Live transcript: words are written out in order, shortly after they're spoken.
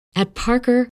At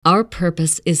Parker, our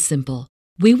purpose is simple.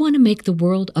 We want to make the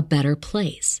world a better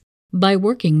place by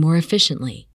working more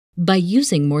efficiently, by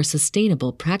using more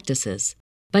sustainable practices,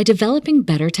 by developing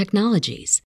better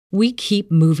technologies. We keep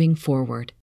moving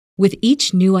forward. With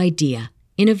each new idea,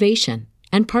 innovation,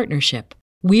 and partnership,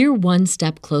 we're one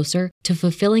step closer to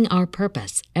fulfilling our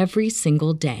purpose every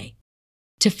single day.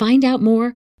 To find out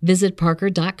more, visit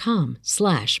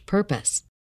parker.com/purpose.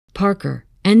 Parker,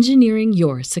 engineering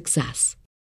your success.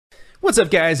 What's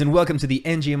up, guys, and welcome to the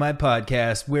NGMI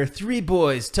podcast, where three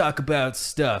boys talk about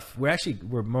stuff.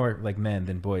 We're more like men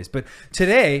than boys, but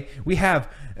today we have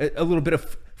a little bit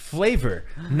of flavor.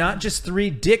 Not just three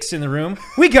dicks in the room.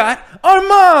 We got our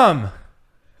mom.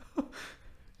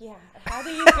 Yeah. How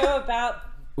do you go about?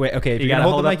 Wait, okay. If you gotta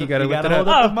hold the mic, you gotta lift it up. Hold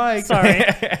up the mic. Sorry.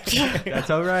 That's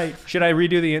all right. Should I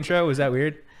redo the intro? Was that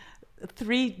weird?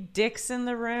 Three dicks in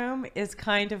the room is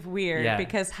kind of weird, Yeah.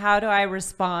 because how do I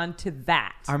respond to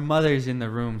that? Our mother's in the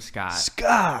room, Scott.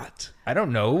 Scott. I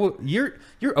don't know. You're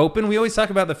open. We always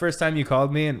talk about the first time you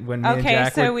called me and when me and Okay,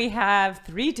 Jack so were... we have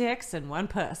three dicks and one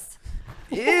puss.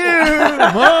 Ew,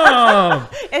 Mom.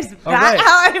 Is that right.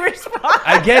 how I respond?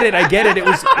 I get it. It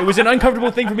was an uncomfortable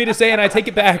thing for me to say, and I take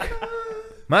it back.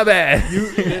 My bad.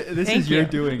 This Thank is your you.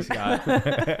 doing, Scott.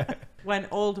 One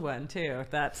old one too. If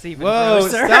that's even Whoa!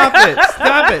 grosser. Stop it!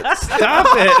 Stop it! Stop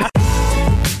it!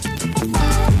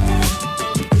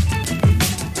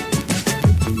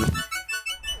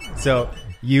 So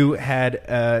you had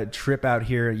a trip out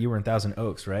here. You were in Thousand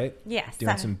Oaks, right? Yes.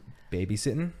 Doing some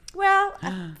babysitting. Well,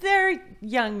 they're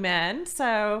young men,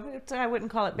 so I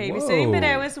wouldn't call it babysitting, but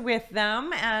I Whoa. was with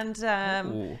them, and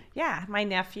Ooh. yeah, my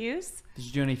nephews. Did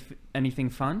you do anything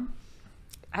fun?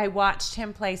 I watched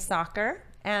him play soccer,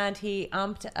 and he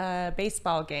umped a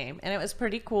baseball game, and it was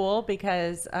pretty cool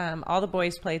because all the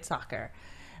boys played soccer.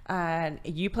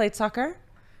 You played soccer?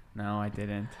 No, I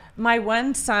didn't. My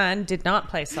one son did not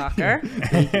play soccer,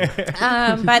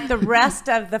 but the rest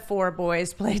of the four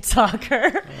boys played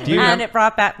soccer, and it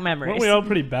brought back memories. Weren't we all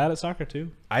pretty bad at soccer too?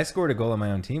 I scored a goal on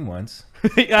my own team once.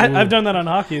 I've done that on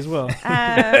hockey as well.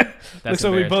 That's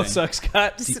So we both embarrassing. suck,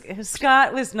 Scott.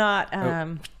 Scott was not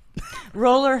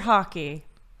roller hockey,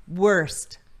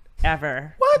 worst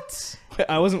ever. What?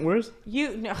 I wasn't worse.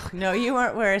 No, you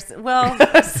weren't worse. Well,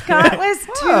 Scott was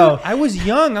too. Oh, I was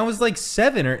young. I was like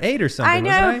 7 or 8 or something. I know,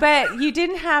 wasn't I? but you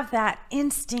didn't have that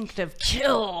instinct of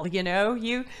kill. You know,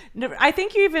 I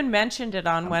think you even mentioned it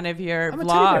on one of your I'm a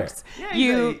vlogs.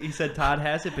 Yeah, he said Todd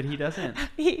has it, but he doesn't.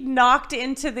 He knocked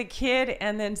into the kid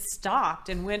and then stopped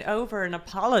and went over and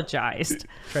apologized.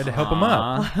 Tried to help him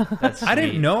up. That's I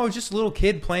didn't sweet. know. I was just a little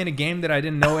kid playing a game that I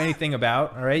didn't know anything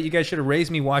about. All right, you guys should have raised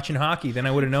me watching hockey. Then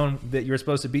I would have known that you were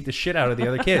supposed to beat the shit out of the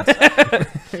other kids.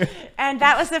 And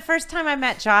that was the first time I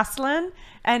met Jocelyn.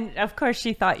 And of course,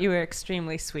 she thought you were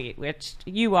extremely sweet, which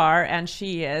you are, and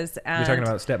she is. And You're talking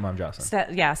about stepmom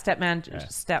Jocelyn.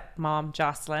 stepmom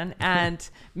Jocelyn. And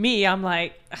me, I'm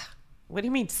like, "Ugh, what do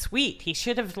you mean sweet? He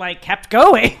should have like kept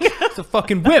going. It's a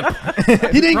fucking wimp. He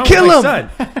didn't Wrong kill with him.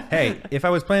 my son. Hey, if I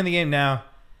was playing the game now,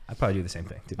 I'd probably do the same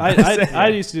thing. to be honest. I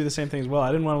used to do the same thing as well.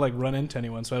 I didn't want to like run into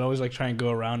anyone, so I'd always like try and go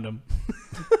around them.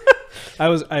 I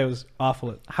was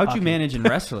awful at. How'd you hockey. manage in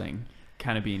wrestling?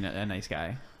 Kind of being a nice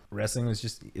guy. Wrestling was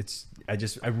just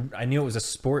I knew it was a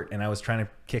sport and I was trying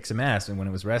to kick some ass, and when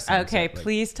it was wrestling. Okay, so, like,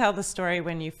 please tell the story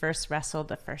when you first wrestled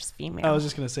the first female. I was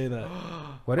just gonna say that.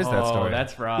 what is that story?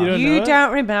 That's rough. You don't know You it?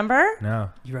 don't remember? No.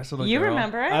 You wrestled a You girl?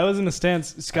 remember it? I was in the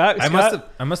stands. Scott, I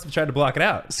must have tried to block it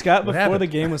out. Scott What before happened? the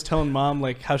game was telling mom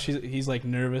like how he's like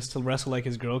nervous to wrestle like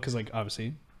his girl because like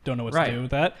obviously don't know what Right. to do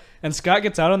with that. And Scott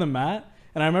gets out on the mat,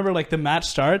 and I remember like the match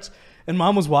starts, and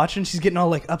mom was watching. She's getting all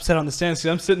like upset on the stands.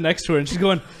 I'm sitting next to her, and she's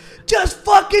going, "Just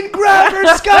fucking grab her,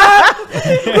 Scott!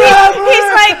 Grab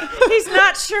her!" He's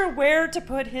not sure where to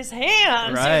put his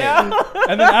hands. Right. You know?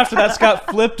 And then after that,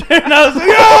 Scott flipped her, and I was like,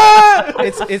 "Ah!"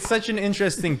 It's such an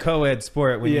interesting co-ed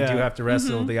sport when Yeah. you do have to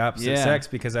wrestle the opposite Yeah. sex,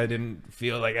 because I didn't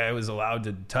feel like I was allowed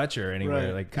to touch her anywhere.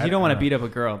 Right. Like 'Cause you don't want to beat up a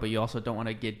girl, but you also don't want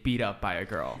to get beat up by a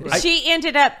girl. She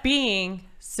ended up being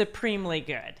supremely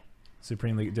good.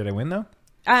 Supremely. Did I win though?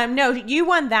 No, you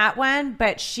won that one,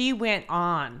 but she went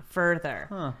on further.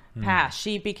 Huh. Past.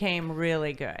 She became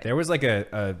really good. There was like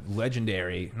a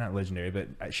legendary, not legendary,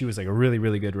 but she was like a really,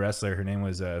 really good wrestler. Her name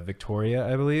was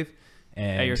Victoria, I believe.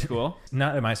 And At your school?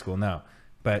 Not at my school, no.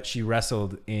 But she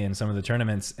wrestled in some of the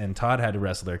tournaments, and Todd had to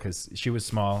wrestle her because she was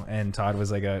small, and Todd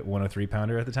was like a 103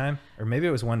 pounder at the time, or maybe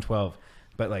it was 112.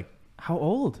 But like, How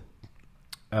old?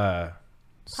 Probably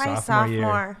sophomore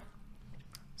year.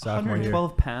 Sophomore year.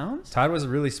 112 pounds? Todd was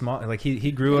really small. Like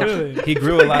he grew up. Really? He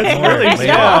grew a lot more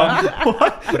later on.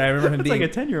 But I remember him It's being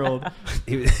like a 10-year-old.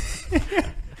 he was,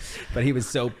 But he was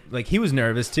so like he was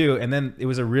nervous too, and then it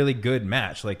was a really good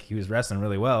match. Like he was wrestling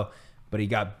really well, but he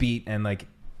got beat, and like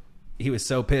he was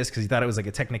so pissed because he thought it was like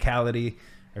a technicality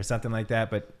or something like that.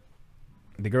 But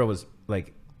the girl was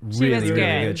like really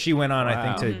good. She went on, I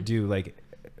think, to do like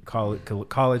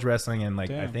college wrestling and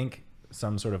like I think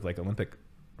some sort of like Olympic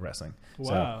wrestling.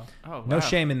 Wow. So, no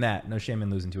shame in that. No shame in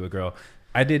losing to a girl.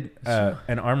 I did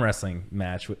an arm wrestling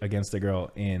match against a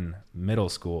girl in middle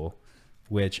school,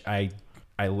 which I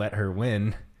let her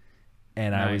win,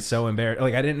 and I was so embarrassed.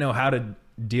 Like I didn't know how to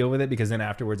deal with it because then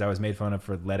afterwards I was made fun of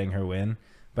for letting her win.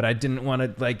 But I didn't want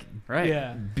to like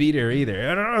beat her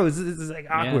either. I don't know. This is like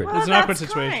awkward. Well, it's an awkward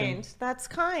situation. Kind. That's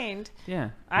kind. Yeah.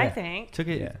 I think. Took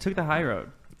the high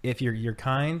road. If you're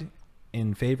kind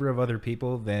in favor of other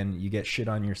people, then you get shit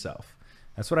on yourself.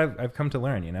 That's what I've come to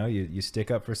learn. You know, you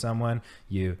stick up for someone,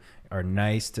 you are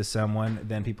nice to someone,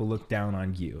 then people look down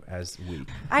on you as weak.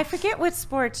 I forget what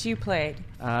sports you played.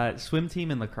 Swim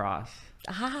team and lacrosse.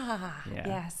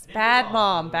 Yes. Bad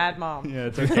mom. Yeah,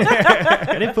 it's okay.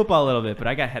 I did football a little bit, but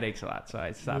I got headaches a lot, so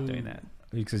I stopped doing that.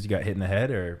 Because you got hit in the head,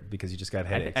 or because you just got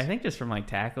headaches? I think just from like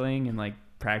tackling and like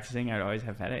practicing, I'd always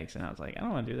have headaches, and I was like, I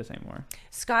don't want to do this anymore.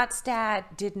 Scott's dad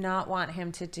did not want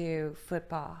him to do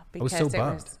football because I was so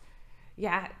bummed.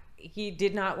 He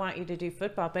did not want you to do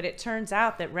football, but it turns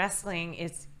out that wrestling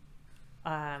is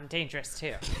dangerous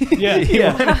too. Yeah.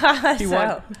 He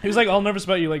was like all nervous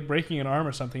about you like breaking an arm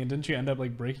or something, and didn't you end up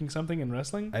like breaking something in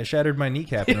wrestling? I shattered my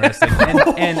kneecap in wrestling,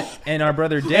 and our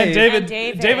brother Dave.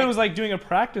 David was like doing a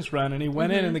practice run, and he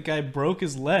went in, and the guy broke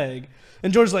his leg.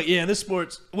 And George's like, "Yeah, this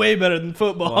sport's way better than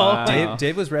football." Wow.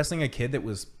 Dave was wrestling a kid that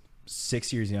was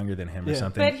 6 years younger than him or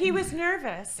something. But he was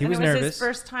nervous. It was his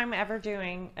first time ever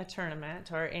doing a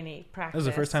tournament or any practice. That was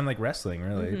the first time like wrestling,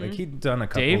 really. Like he'd done a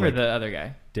couple. Dave or like, the other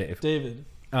guy? David.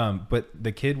 But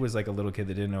the kid was like a little kid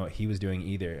that didn't know what he was doing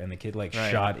either, and the kid like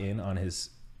shot in on his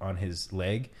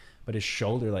leg, but his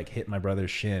shoulder like hit my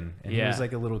brother's shin, and he was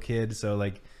like a little kid, so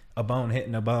like a bone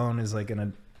hitting a bone is like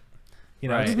gonna. You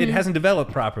know, it hasn't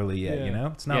developed properly yet, you know?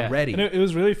 It's not ready. And it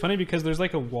was really funny because there's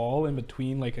like a wall in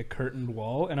between, like a curtained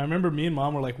wall. And I remember me and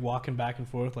Mom were like walking back and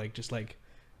forth, like just like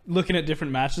looking at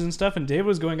different matches and stuff. And Dave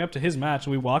was going up to his match,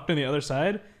 and we walked on the other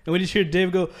side. And we just hear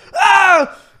Dave go,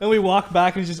 "Ah!" And we walk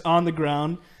back, and he's just on the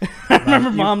ground. I remember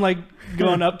Mom like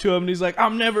going up to him, and he's like,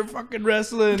 "I'm never fucking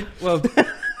wrestling." Well,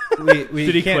 we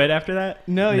did he quit after that?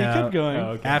 No, he kept going.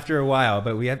 Oh, okay. After a while,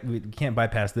 but we can't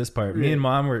bypass this part. Me and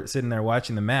Mom were sitting there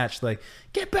watching the match, like,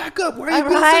 "Get back up! Why are you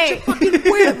being such a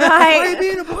fucking wimp? Why are you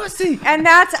being a pussy?" And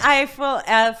that's I will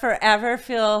forever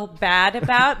feel bad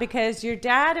about, because your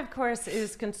dad, of course,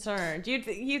 is concerned. You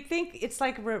think it's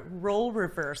like role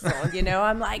reversal, you know?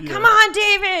 I'm like, "Come on,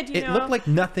 David!" You know? Looked like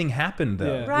nothing happened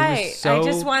though. Yeah. Right. I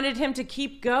just wanted him to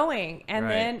keep going, and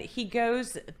then Right. he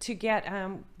goes to get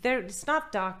it's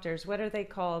not doctors. What are they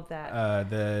called?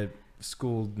 The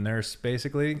school nurse,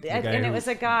 basically. And it was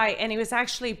a guy, and he was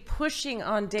actually pushing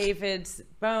on David's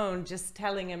bone, just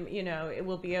telling him, you know, it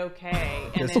will be okay.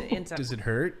 And then it ends up. Does it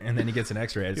hurt? And then he gets an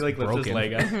X-ray. It's He like lifts broken. his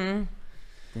leg up.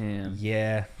 Damn.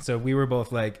 Yeah. So we were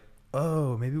both like,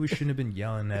 "Oh, maybe we shouldn't have been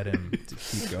yelling at him to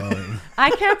keep going." I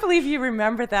can't believe you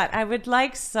remember that. I would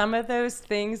like some of those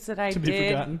things that I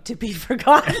did to be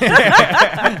forgotten.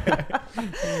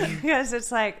 Because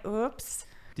it's like, oops.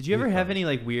 Did you ever have any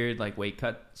like weird like weight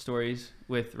cut stories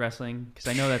with wrestling? Because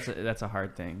I know that's a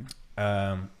hard thing.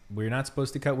 We're not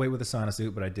supposed to cut weight with a sauna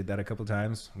suit, but I did that a couple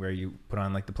times where you put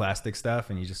on like the plastic stuff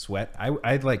and you just sweat.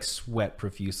 I'd like sweat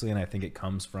profusely, and I think it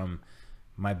comes from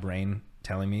my brain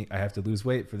telling me I have to lose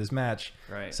weight for this match.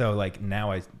 Right. So like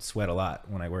now I sweat a lot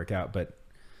when I work out, but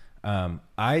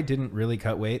I didn't really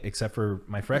cut weight except for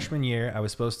my freshman year. I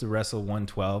was supposed to wrestle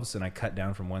 112s, and I cut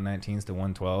down from 119s to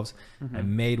 112s. I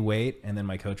made weight, and then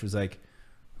my coach was like,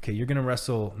 "Okay, you're gonna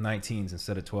wrestle 19s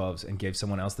instead of 12s," and gave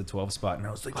someone else the 12 spot, and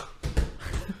I was like,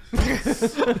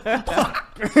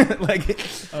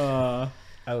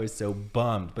 I was so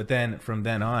bummed. But then from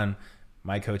then on,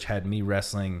 my coach had me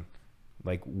wrestling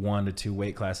like 1 to 2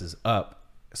 weight classes up.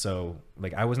 So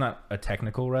like I was not a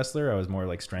technical wrestler. I was more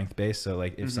like strength based. So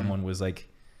like if someone was like,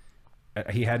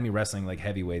 he had me wrestling like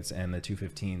heavyweights and the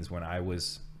 215s when I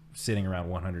was sitting around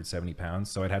 170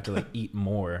 pounds. So I'd have to like eat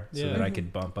more so that I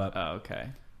could bump up Oh, okay.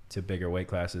 to bigger weight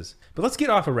classes. But let's get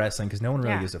off of wrestling because no one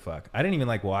really gives a fuck. I didn't even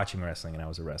like watching wrestling, and I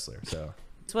was a wrestler. So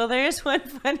Well, there's one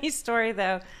funny story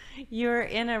though. You were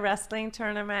in a wrestling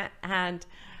tournament, and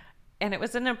it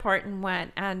was an important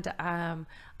one, and I'm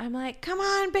like, "Come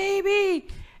on, baby."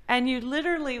 And you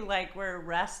literally like were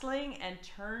wrestling and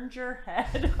turned your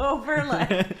head over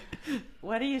like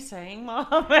What are you saying,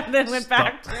 Mom? And then went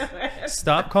back to it.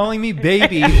 Stop calling me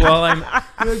baby while I'm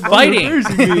fighting.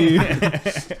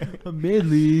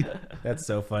 Manly. That's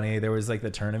so funny. There was like the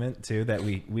tournament too that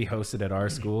we hosted at our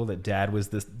school. That Dad was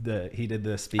he did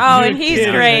the speaking. Oh, and he's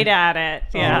great at it.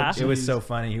 Yeah. It was so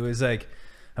funny. He was like,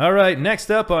 all right,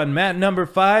 next up on mat number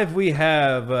 5, we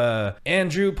have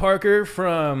Andrew Parker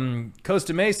from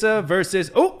Costa Mesa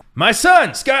versus, my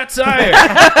son, Scott Sire.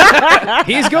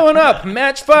 He's going up,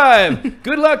 match 5.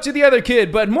 Good luck to the other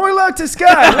kid, but more luck to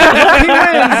Scott. He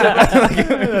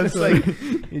wins.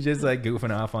 He's just like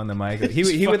goofing off on the mic.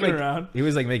 He would like around. He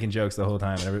was like making jokes the whole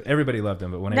time. And everybody loved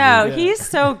him, but whenever He's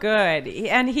so good,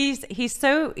 and he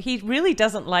really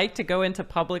doesn't like to go into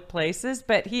public places,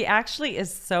 but he actually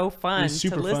is so fun He's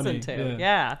super to listen funny, to.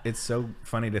 yeah. it's so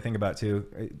funny to think about too.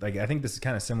 Like I think this is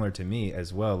kind of similar to me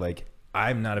as well. Like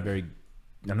I'm not very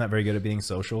good at being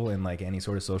social in like any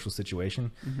sort of social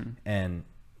situation, and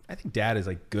I think Dad is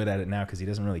like good at it now because he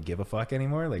doesn't really give a fuck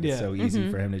anymore. Like it's so easy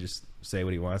for him to just say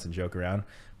what he wants and joke around.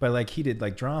 But like he did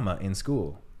like drama in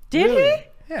school. Did he?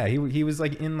 Yeah, he was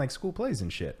like in like school plays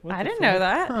and shit. I didn't know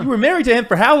that. You were married to him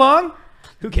for how long?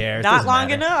 Who cares? Not Doesn't long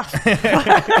matter. enough.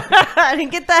 I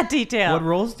didn't get that detail. What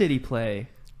roles did he play?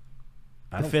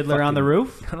 I The don't Fiddler on the fucking-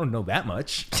 Roof? I don't know that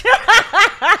much.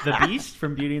 The Beast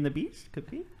from Beauty and the Beast? Could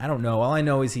be. I don't know. All I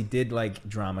know is he did like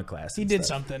drama class. He and did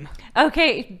stuff. something.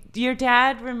 Okay, your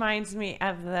dad reminds me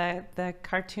of the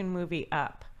cartoon movie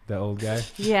Up. The old guy.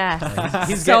 Yes,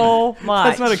 He's so much.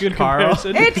 That's not a good Carl.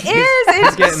 comparison. It is.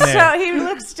 It's getting there. so he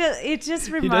looks just. It just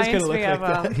reminds kinda look me of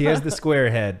like him. He has the square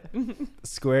head.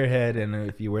 Square head, and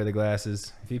if you wear the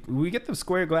glasses, we get the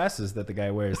square glasses that the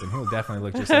guy wears, then he'll definitely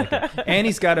look just like it. And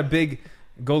he's got a big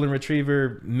golden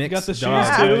retriever mix. got the shoes,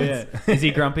 dog. too. Oh, yeah. Is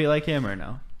he grumpy like him or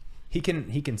no? He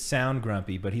can sound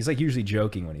grumpy, but he's like usually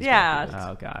joking when he's Yeah. grumpy.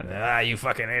 Oh, God. Ah, you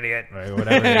fucking idiot, or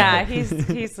whatever. Yeah,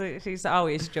 he's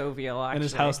always jovial. Actually. And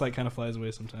his house like kind of flies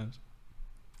away sometimes.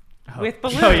 with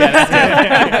balloons. Oh, yeah.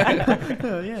 That's it.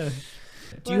 Oh, yeah.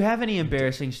 Do you have any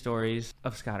embarrassing stories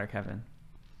of Scott or Kevin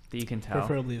that you can tell?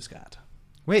 Preferably a Scott.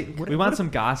 Wait, We want some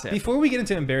gossip. before we get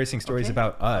into embarrassing stories Okay.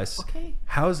 about us, Okay.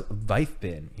 how's life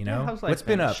been? You know, Yeah, how's life what's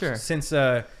been been? up Sure. since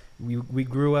we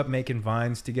grew up making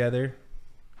vines together?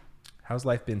 How's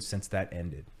life been since that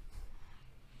ended?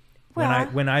 Well,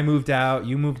 when I moved out,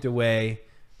 you moved away.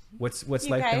 What's you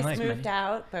life guys been like? moved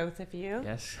out, both of you.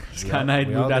 Yes. We Scott all- and I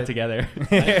we all moved out did. together.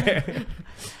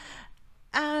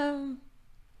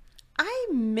 I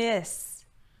miss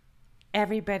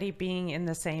everybody being in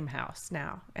the same house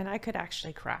now, and I could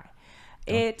actually cry.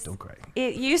 Don't cry.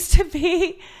 It used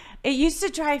to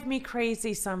drive me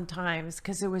crazy sometimes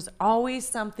because there was always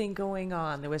something going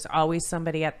on. There was always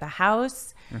somebody at the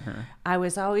house. I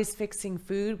was always fixing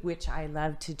food, which I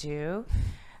love to do.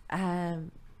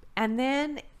 And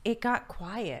then it got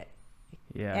quiet.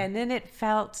 Yeah. And then it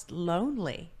felt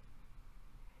lonely.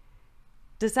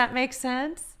 Does that make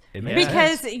sense? It makes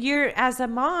Because sense. you're, as a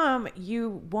mom,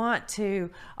 you want to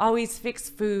always fix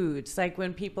foods. Like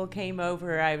when people came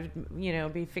over, I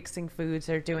would, be fixing foods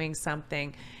or doing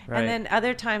something. Right. And then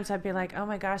other times I'd be like, oh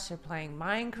my gosh, they're playing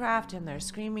Minecraft and they're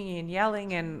screaming and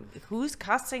yelling and who's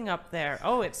cussing up there?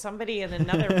 Oh, it's somebody in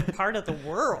another part of the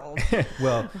world.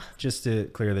 Well, just to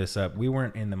clear this up, we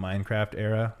weren't in the Minecraft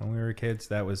era when we were kids.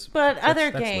 That was But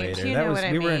other that's games, later. you That know was, what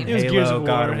I we were in mean. It was Halo, Gears of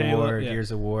God War, of Halo, War, yeah.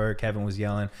 Gears of War. Kevin was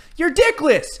yelling, "You're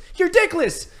dickless! You're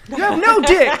dickless! You have no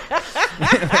dick!"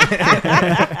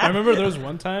 I remember there was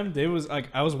one time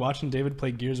I was watching David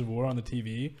play Gears of War on the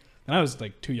TV, and I was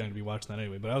like too young to be watching that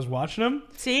anyway. But I was watching him.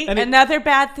 See, And it- another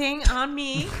bad thing on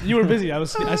me. You were busy. I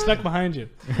snuck behind you.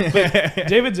 But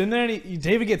David's in there, and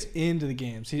David gets into the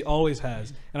games. He always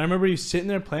has. And I remember he was sitting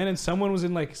there playing, and someone was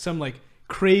in like some like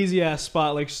crazy ass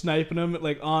spot, like sniping him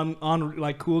like on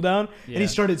like cooldown, and Yeah. he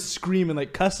started screaming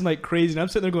like cussing like crazy. And I'm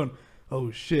sitting there going,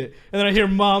 "Oh shit!" And then I hear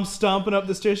Mom stomping up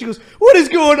the stairs. She goes, "What is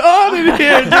going on in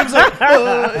here?" And Dave's like,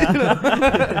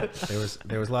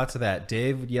 There was lots of that.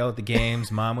 Dave would yell at the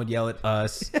games. Mom would yell at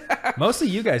us. Mostly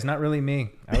you guys, not really me.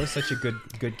 I was such a good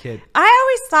kid I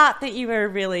always thought that you were a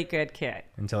really good kid.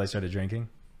 until I started drinking.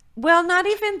 Well, not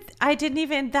even, that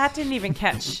didn't even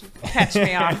catch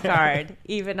me off guard,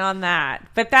 even on that.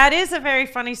 But that is a very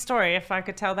funny story. If I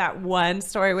could tell that one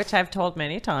story, which I've told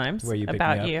many times Where you picked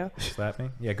about me you. up, slap me.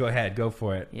 Yeah, go ahead, go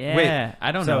for it. Yeah,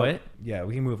 I don't know it. Yeah,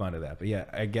 we can move on to that. But yeah,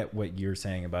 I get what you're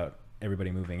saying about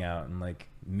everybody moving out and like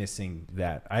missing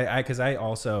that. Because I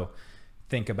also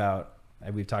think about.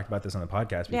 We've talked about this on the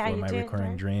podcast before. Yeah, you my did,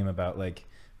 recurring right? dream about like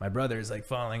my brother's like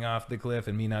falling off the cliff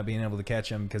and me not being able to catch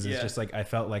him because it's Yeah. just like I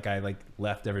felt like I like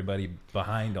left everybody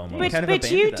behind almost. But, kind of but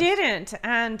you abandoned us. didn't.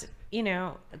 And,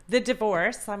 the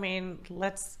divorce, I mean,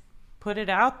 let's put it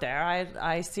out there.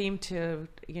 I seem to,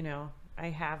 I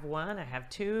have one, I have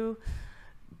two.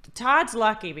 Todd's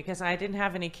lucky because I didn't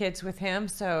have any kids with him,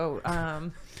 so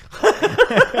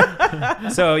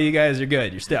So you guys are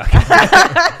good. You're stuck.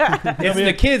 It's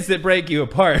the kids that break you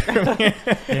apart.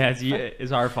 Yeah,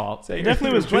 it's our fault. So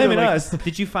Definitely was blaming true, like- us.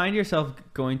 Did you find yourself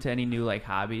going to any new like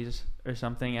hobbies or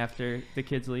something after the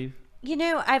kids leave?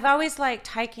 I've always liked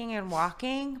hiking and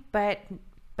walking, but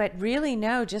really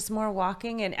no, just more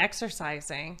walking and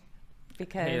exercising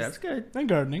because Hey, that's good. And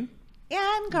gardening.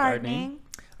 and gardening.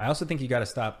 I also think you got to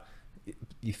stop.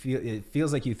 It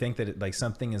feels like you think that like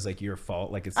something is like your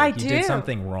fault, like it's I like you did do.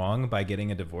 something wrong by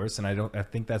getting a divorce, and I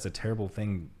think that's a terrible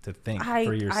thing to think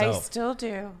for yourself. I still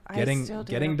do.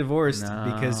 Getting divorced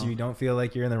because you don't feel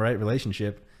like you're in the right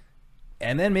relationship,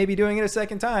 and then maybe doing it a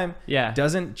second time,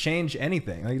 doesn't change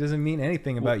anything. Like it doesn't mean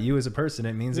anything about you as a person.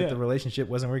 It means that the relationship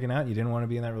wasn't working out. And you didn't want to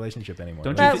be in that relationship anymore.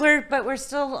 Don't Like, But we're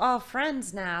still all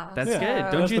friends now. That's so- good.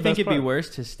 Don't That's you the think best it'd be part. worse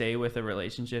to stay with a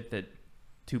relationship that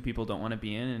two people don't want to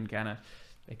be in and kind of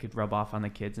it could rub off on the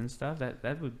kids and stuff?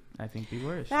 That would, I think, be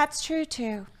worse. That's true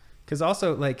too. Because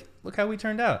also, like, look how we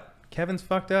turned out. Kevin's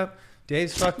fucked up.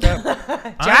 Dave's fucked up.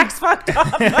 Jack's fucked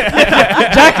up.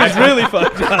 Jack is really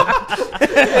fucked up.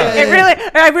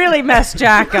 I really messed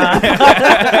Jack up.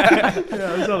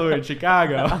 I was all the way in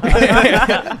Chicago.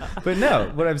 But no,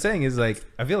 what I'm saying is like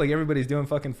I feel like everybody's doing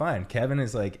fucking fine. Kevin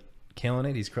is like killing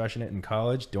it. He's crushing it in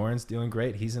college. Doran's doing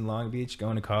great. He's in Long Beach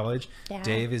going to college. Yeah.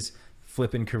 Dave is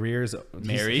flipping careers.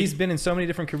 Married. He's been in so many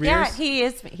different careers. Yeah, he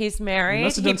is. He's He married.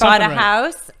 must have He done bought a something right.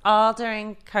 house all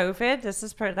during COVID.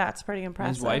 That's pretty And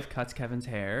impressive. his wife cuts Kevin's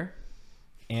hair.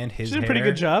 And his She did a pretty hair.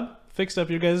 good job. Fixed up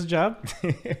your guys' job.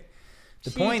 The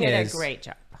She point did is, a great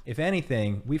job. if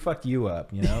anything, we fucked you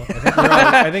up. You know,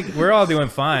 I think we're all doing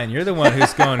fine. You're the one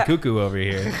who's going cuckoo over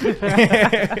here.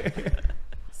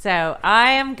 So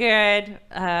I am good.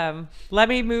 Let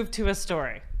me move to a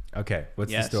story. Okay,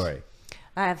 what's Yes. the story?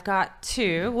 I've got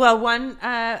two. Well, one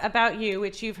about you,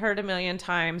 which you've heard a million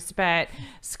times, but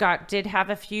Scott did have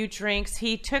a few drinks.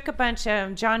 He took a bunch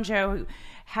of, John Joe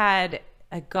had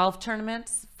a golf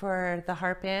tournaments for the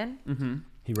Harp Inn.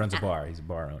 He runs a bar. He's a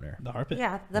bar owner. The Harp It.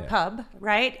 Yeah, the pub,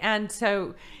 right? And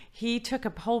so he took a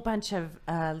whole bunch of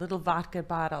little vodka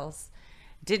bottles.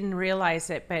 Didn't realize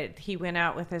it, but he went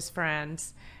out with his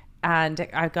friends, and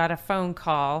I got a phone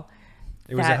call.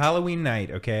 It was a that- Halloween night.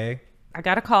 Okay. I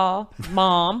got a call,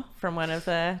 mom, from one of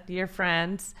your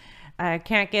friends. I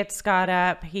can't get Scott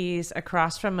up. He's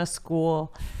across from a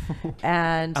school,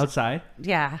 and Outside?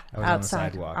 yeah, I was on the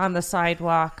outside sidewalk. on the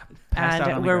sidewalk, Passed and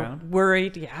out on the we're ground?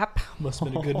 worried. Yep. Must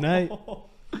have been a good night.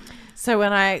 So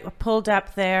when I pulled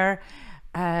up there,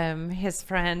 his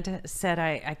friend said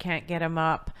I can't get him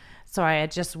up. So I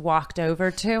had just walked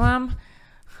over to him.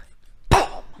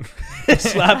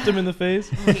 Slapped him in the face.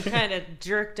 He kind of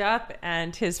jerked up,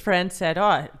 and his friend said, "Oh,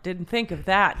 I didn't think of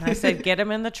that." And I said, "Get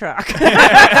him in the truck."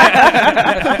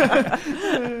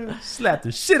 Slapped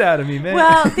the shit out of me, man.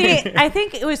 Well, I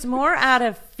think it was more out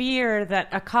of fear that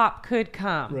a cop could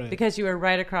come Right. because you were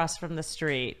right across from the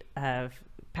street,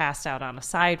 passed out on a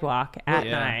sidewalk at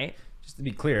yeah. night. Just to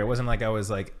be clear, it wasn't like I was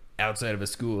like outside of a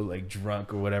school, like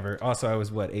drunk or whatever. Also, I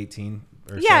was what, 18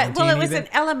 or Yeah, 17 well, it was even? an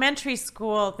elementary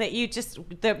school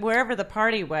that wherever the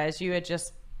party was, you had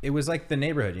just. It was like the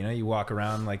neighborhood, you know. You walk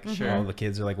around like all the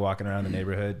kids are like walking around the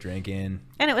neighborhood drinking.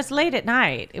 And it was late at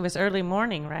night. It was early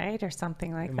morning, right? Or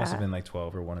something like It must that. have been like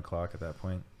 12 or 1 o'clock at that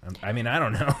point. I mean, I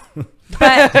don't know.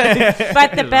 But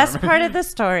the best part of the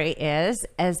story is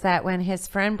that when his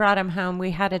friend brought him home,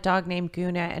 we had a dog named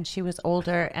Guna, and she was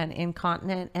older and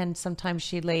incontinent, and sometimes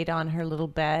she laid on her little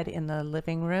bed in the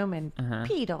living room and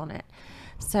peed on it.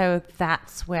 So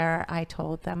that's where I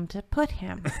told them to put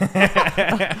him.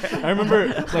 I remember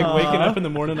like waking up in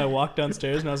the morning. I walked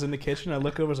downstairs and I was in the kitchen. I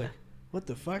look over. I was like, "What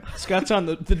the fuck?" Scott's on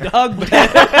the dog bed.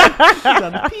 He's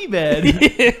on the pee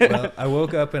bed. Well, I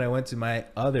woke up and I went to my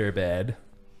other bed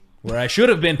where I should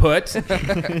have been put.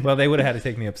 Well, they would have had to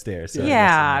take me upstairs. So I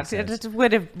Yeah, guess it makes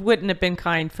it wouldn't have been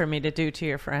kind for me to do to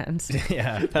your friends. sense.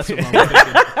 Yeah, That's what Mom was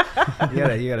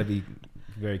thinking. you gotta be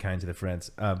very kind to the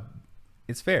friends.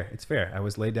 It's fair. It's fair. I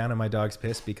was laid down in my dog's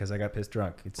piss because I got pissed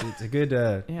drunk. It's a good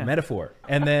metaphor.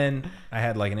 And then I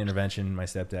had like an intervention. My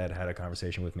stepdad had a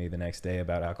conversation with me the next day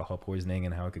about alcohol poisoning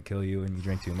and how it could kill you and you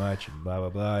drink too much and blah, blah,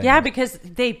 blah. Yeah, And because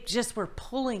they just were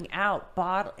pulling out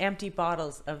empty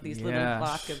bottles of these little Yeah.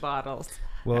 vodka bottles.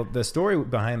 well, the story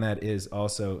behind that is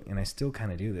also, and I still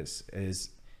kind of do this, is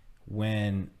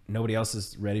when nobody else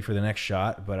is ready for the next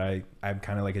shot, but I'm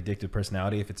kind of like addictive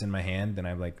personality. If it's in my hand, then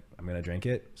I'm like, I'm going to drink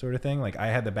it sort of thing. Like I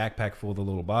had the backpack full of the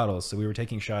little bottles. So we were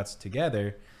taking shots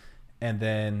together. And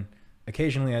then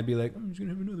occasionally I'd be like, I'm just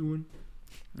gonna have another one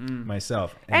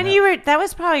myself. And that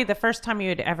was probably the first time you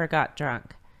had ever got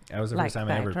drunk. That was the like first time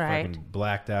that, I ever right? fucking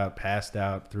blacked out, passed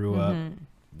out, threw up,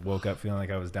 woke up feeling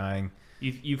like I was dying.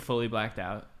 You fully blacked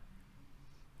out.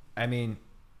 I mean,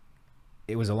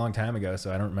 it was a long time ago,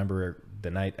 so I don't remember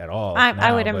the night at all.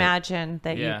 I would imagine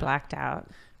that Yeah. you blacked out.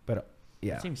 But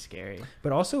yeah, It seems scary.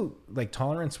 but also like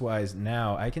tolerance wise,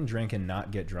 now I can drink and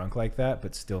not get drunk like that,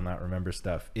 but still not remember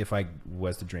stuff if I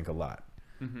was to drink a lot.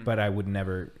 But I would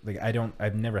never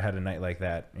I've never had a night like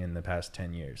that in the past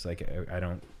 10 years. Like I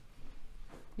don't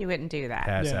You wouldn't do that.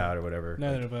 pass Yeah. out or whatever.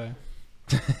 Neither have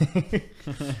I.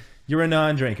 You're a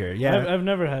non-drinker. Yeah. I've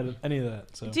never had any of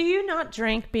that. So. Do you not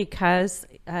drink because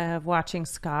of watching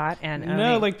Scott and No,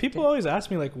 owning- like people always ask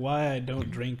me like why I don't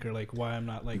drink or like why I'm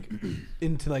not like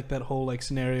into like that whole like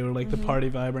scenario or like the party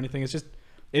vibe or anything.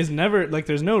 It's never like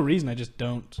there's no reason. I just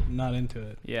not into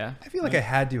it. Yeah. I feel like I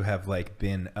had to have like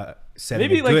been setting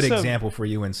Maybe, a like, good some- example for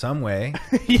you in some way.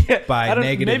 Yeah, By I don't-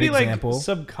 negative maybe example. like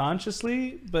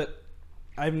subconsciously, but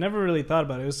I've never really thought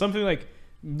about it. It was something like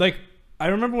I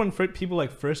remember when people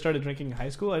like first started drinking in high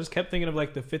school. I just kept thinking of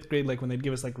like the 5th grade, like when they'd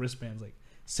give us like wristbands, like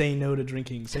say no to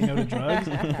drinking, say no to drugs.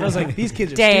 And I was like, these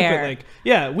kids are Dare. stupid. Like,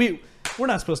 yeah, we're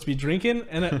not supposed to be drinking,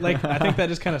 and like I think that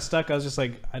just kind of stuck. I was just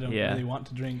like, I don't Yeah. really want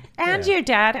to drink. And Yeah. your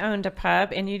dad owned a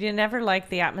pub, and you did never like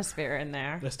the atmosphere in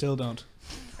there. I still don't.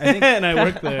 I think And I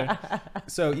work there.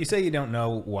 so. You say you don't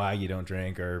know why you don't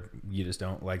drink, or you just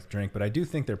don't like to drink, but I do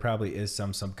think there probably is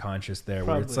some subconscious there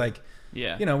where it's Probably. like,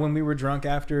 Yeah. you know, when we were drunk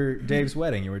after Dave's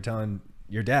wedding, you were telling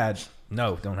your dad,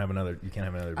 no, don't have another. You can't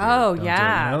have another beer. Oh, Don't do it."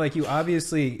 yeah. You know, like you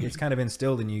obviously, it's kind of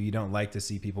instilled in you. You don't like to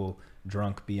see people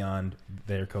drunk beyond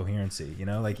their coherency. You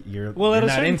know, like you're. Well, you're at a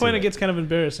not certain into point, it gets kind of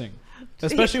embarrassing,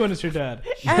 especially when it's your dad.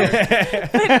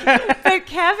 But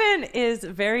Kevin is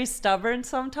very stubborn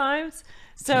sometimes.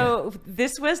 So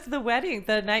this was the wedding,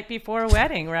 the night before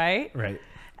wedding, right? right.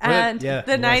 And Yeah,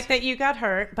 the it night was. that you got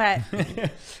hurt,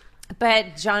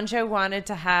 but John Joe wanted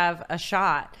to have a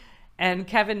shot, and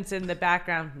Kevin's in the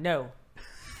background. No,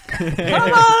 come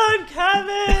on,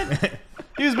 Kevin.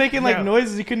 He was making like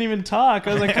noises. He couldn't even talk.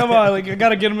 I was like, come on, like I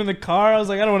gotta get him in the car. I was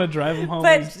like, I don't want to drive him home.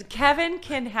 But Kevin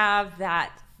can have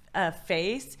that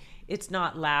face. It's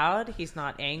not loud. He's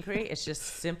not angry. It's just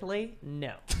simply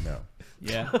no. No.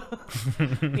 Yeah.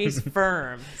 He's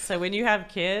firm. So when you have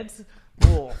kids,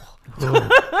 oh.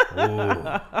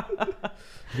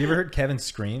 Have you ever heard Kevin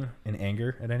scream in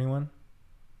anger at anyone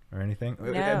or anything?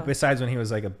 No. Besides when he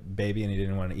was like a baby and he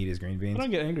didn't want to eat his green I beans. don't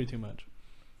get angry too much.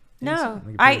 No,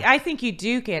 Like a baby. I think you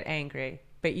do get angry,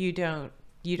 but you don't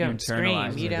scream.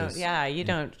 internalize You it. don't. Yeah, you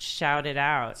don't shout it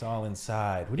out. It's all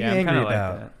inside. What are Yeah, you I'm angry kind of like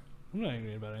about? that. I'm not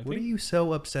angry about anything. What are you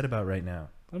so upset about right now?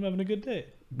 I'm having a good day.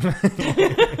 What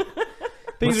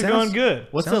Things are sounds- going good.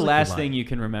 What's Sounds the like last you're thing lying. you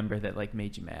can remember that like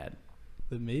made you mad?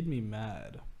 That made me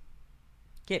mad.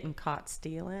 Getting caught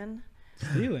stealing.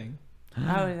 Stealing.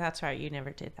 Oh, that's right. You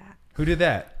never did that. Who did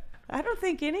that? I don't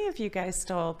think any of you guys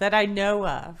stole that I know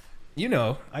of. You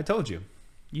know, I told you.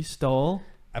 You stole?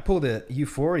 I pulled a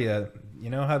Euphoria. You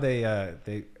know how they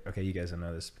okay, you guys don't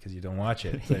know this because you don't watch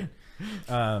it.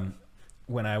 But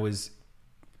when I was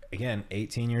again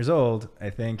 18 years old, I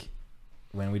think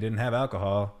when we didn't have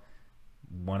alcohol,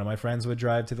 one of my friends would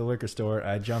drive to the liquor store.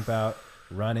 I'd jump out,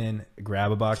 run in,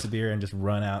 grab a box of beer, and just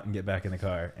run out and get back in the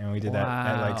car. And we did that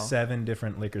at like Wow. 7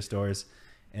 different liquor stores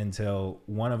until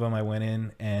one of them I went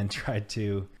in and tried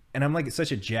to. And I'm like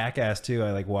such a jackass too.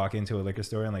 I like walk into a liquor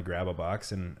store and like grab a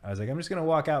box, and I was like, I'm just gonna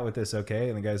walk out with this, okay?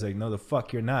 And the guy's like, no, the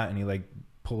fuck you're not. And he like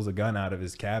pulls a gun out of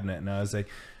his cabinet, and I was like,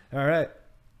 all right,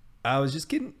 I was just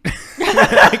kidding.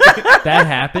 That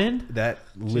happened? That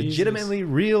legitimately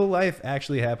real life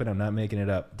actually happened. I'm not making it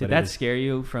up. Did But it that was- scare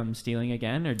you from stealing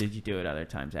again, or did you do it other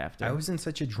times after? I was in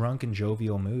such a drunk and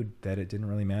jovial mood that it didn't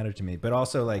really matter to me. But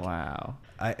also like Wow.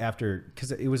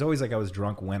 because it was always like I was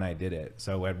drunk when I did it.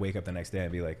 So I'd wake up the next day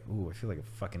and be like, ooh, I feel like a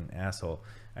fucking asshole.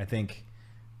 I think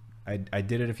I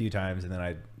did it a few times and then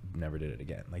I never did it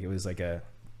again. Like it was like a,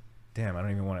 damn, I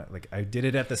don't even want to, like I did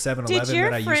it at the 7-Eleven Did your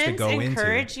that I used to friends go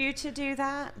encourage into. you to do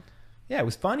that? Yeah, it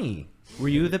was funny. Were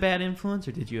you the bad influence,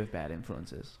 or did you have bad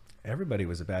influences? Everybody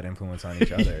was a bad influence on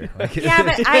each other. Like, Yeah,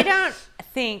 but I don't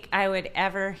think I would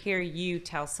ever hear you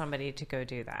tell somebody to go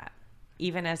do that,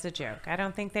 even as a joke. I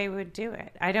don't think they would do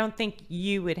it. I don't think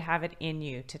you would have it in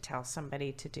you to tell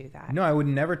somebody to do that. No, I would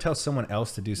never tell someone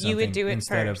else to do something You would do it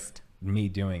instead first. of me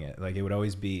doing it. Like it would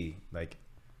always be like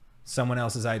someone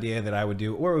else's idea that I would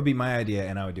do, or it would be my idea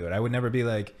and I would do it. I would never be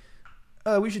like,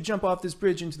 oh, we should jump off this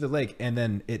bridge into the lake, and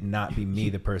then it not be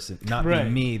me the person, not Right. be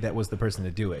me that was the person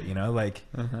to do it. You know, like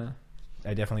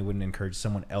I definitely wouldn't encourage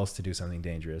someone else to do something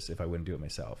dangerous if I wouldn't do it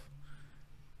myself.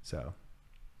 So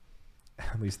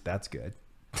at least that's good.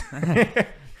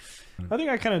 I think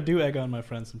I kind of do egg on my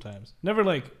friends sometimes. Never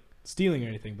like stealing or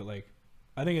anything, but like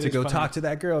I think it's To go funny. talk to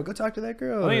that girl. Go talk to that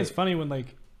girl. I think it's funny when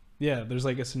like there's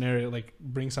like a scenario like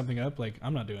bring something up, like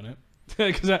I'm not doing it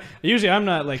because usually I'm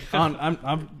not like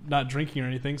I'm not drinking or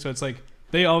anything, so it's like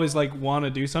they always like want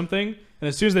to do something, and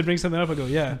as soon as they bring something up, I go,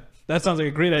 yeah, that sounds like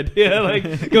a great idea.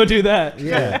 Like go do that.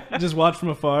 Yeah. Just watch from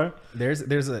afar.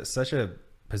 There's such a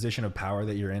position of power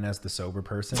that you're in as the sober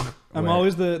person. I'm where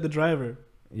always the driver.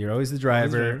 You're always the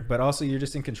driver, but also you're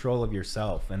just in control of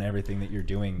yourself and everything that you're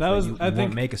doing. That so was- you I think-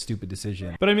 won't make a stupid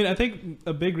decision. But I mean, I think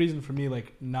a big reason for me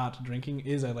like not drinking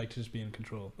is I like to just be in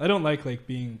control. I don't like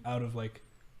being out of like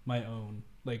my own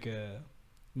like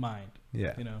mind.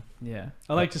 Yeah. You know, Yeah.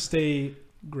 I like to stay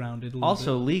grounded. A little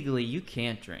Also, bit. legally, you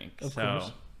can't drink. Of so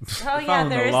course. Oh yeah, following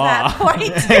the there is law. that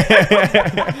point.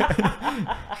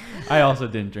 I also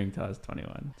didn't drink till I was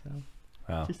 21. So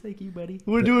Wow. just like you, buddy.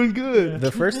 We're doing good.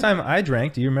 The first time I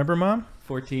drank, do you remember, Mom?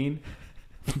 14.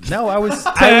 No, I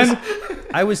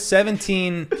was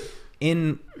 17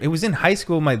 it was in high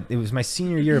school. It was my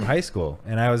senior year of high school,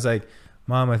 and I was like,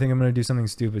 Mom, I think I'm gonna do something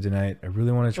stupid tonight. I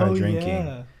really want to try drinking.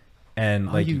 Yeah. And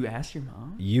Oh, like you asked your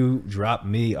mom? you dropped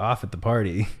me off at the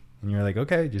party, and you're like,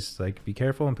 okay, just like be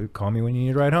careful and call me when you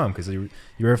need a ride home, because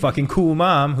you're a fucking cool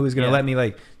mom who was gonna Yeah. let me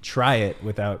like try it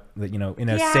without in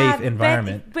a Yeah, safe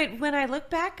environment. But when I look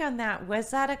back on that,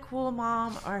 was that a cool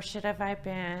mom or should have I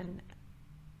been?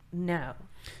 No.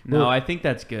 No, Well- I think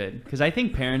that's good. Because I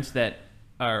think parents that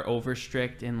are over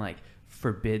strict and like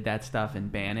forbid that stuff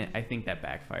and ban it, I think that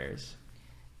backfires.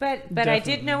 But I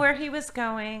did know where he was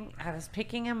going. I was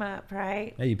picking him up,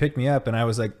 right? Yeah, you picked me up, and I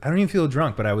was like, I don't even feel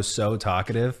drunk, but I was so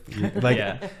talkative. Like,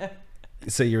 Yeah.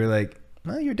 so you were like,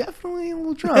 well, you're definitely a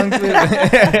little drunk.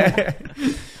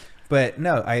 But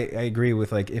no, I agree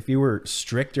with like, if you were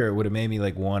stricter, it would have made me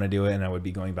like want to do it, and I would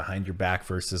be going behind your back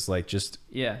versus like just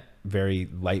Yeah. very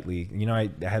lightly. I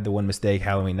had the one mistake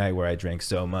Halloween night where I drank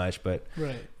so much, but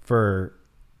Right. for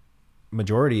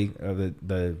majority of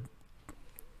the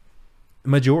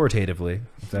majoritatively,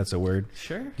 if that's a word,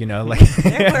 Sure. like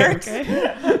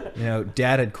It works.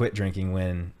 Dad had quit drinking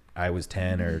when I was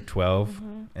 10 or 12,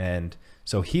 and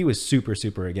so he was super,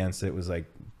 super against it. It was like,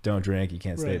 don't drink, you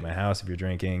can't stay at Right. my house if you're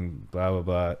drinking, blah,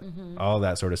 blah, blah, all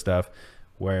that sort of stuff.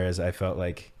 Whereas I felt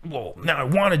like, well, now I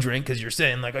want to drink because you're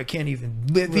saying like I can't even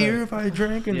live here if I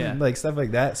drink, and Yeah. like stuff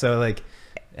like that. So like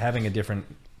having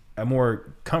a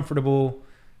more comfortable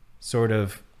sort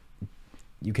of,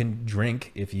 you can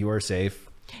drink if you are safe.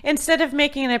 Instead of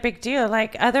making it a big deal,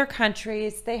 like other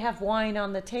countries, they have wine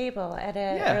on the table at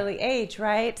an Yeah. early age,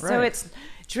 right? So Right.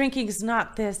 drinking's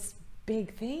not this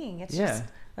big thing. It's Yeah. just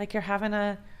like you're having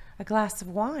a glass of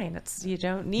wine. You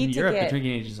don't In need to Europe, get. the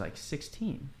drinking age is like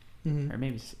 16 or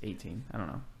maybe it's 18. I don't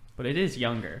know. But it is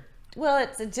younger. Well,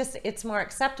 it's more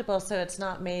acceptable, so it's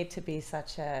not made to be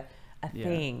such a Yeah.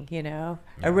 thing,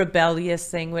 a rebellious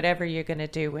thing, whatever you're going to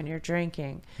do when you're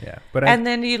drinking. Yeah, but And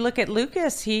then you look at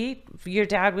Lucas, your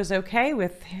dad was okay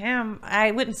with him. I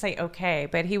wouldn't say okay,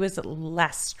 but he was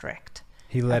less strict.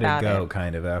 he let it about go it.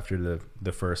 kind of after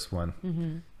the first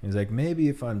one. He was like, maybe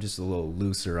if I'm just a little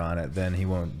looser on it, then he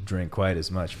won't drink quite as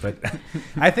much. But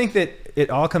I think that it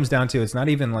all comes down to, it's not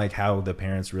even like how the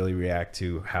parents really react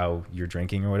to how you're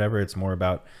drinking or whatever. It's more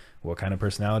about, what kind of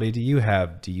personality do you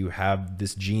have? Do you have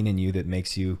this gene in you that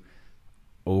makes you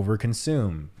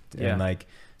overconsume? Yeah. And like,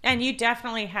 And you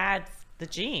definitely had the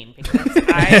gene because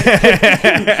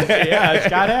Yeah,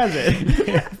 Scott has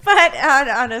it. But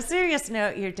on a serious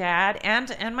note, your dad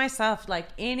and myself, like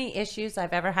any issues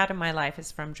I've ever had in my life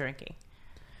is from drinking.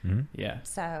 Yeah.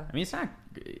 So I mean, it's not.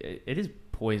 It is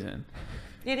poison.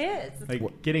 it is.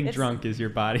 Like getting It's- drunk is your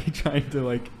body trying to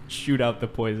like shoot out the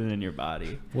poison in your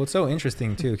body. well, it's so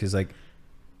interesting too, because like,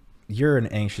 you're an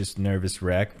anxious, nervous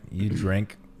wreck. You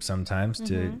drink sometimes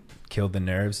to kill the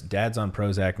nerves. Dad's on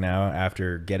Prozac now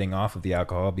after getting off of the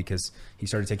alcohol because he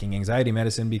started taking anxiety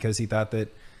medicine because he thought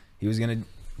that he was going to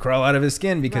crawl out of his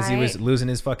skin because he was Right. losing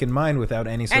his fucking mind without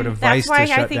any sort And of vice that's why to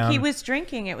shut I think down. he was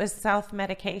drinking. It was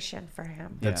self-medication for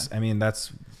him. I mean,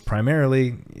 that's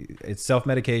primarily, it's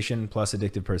self-medication plus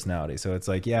addictive personality. So it's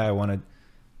like, yeah, I want to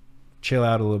chill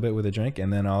out a little bit with a drink,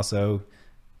 and then also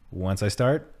once I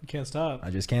start, You can't stop. I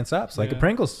just can't stop. It's like a Yeah.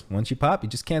 Pringles. Once you pop, you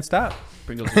just can't stop.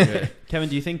 Pringles are good. Kevin,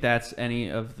 do you think that's any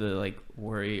of the like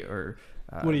worry or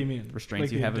What do you mean? restraints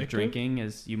Like you the have of addictive? drinking?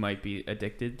 Is you might be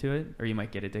addicted to it, or you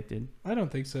might get addicted? I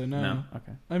don't think so. No.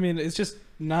 Okay. I mean, it's just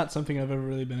not something I've ever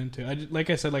really been into. Like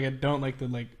I said, like I don't like the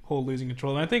like whole losing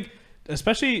control. And I think,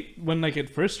 especially when like it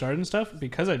first started and stuff,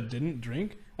 because I didn't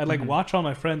drink, I'd like watch all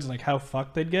my friends and like how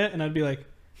fucked they'd get, and I'd be like,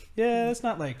 yeah, it's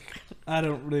not like I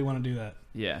don't really want to do that.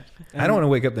 Yeah. I don't want to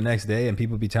wake up the next day and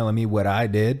people be telling me what I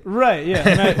did. Right,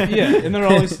 yeah. And they're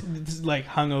always like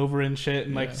hungover and shit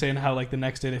and like saying how like the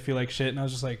next day they feel like shit. And I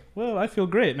was just like, well, I feel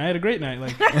great. And I had a great night.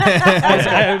 Like, I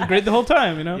had great the whole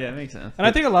time, you know? Yeah, it makes sense. And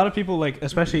I think a lot of people, like,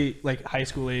 especially like high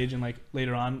school age and like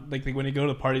later on, like when you go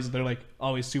to the parties, they're like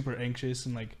always super anxious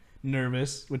and like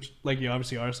nervous, which like you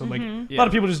obviously are. So like a lot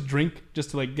of people just drink just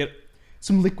to like get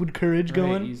some liquid courage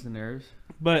going. Ease the nerves.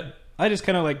 But I just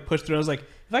kind of like pushed through. I was like,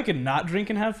 if I could not drink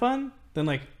and have fun, then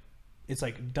like it's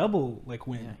like double like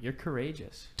win. Yeah, you're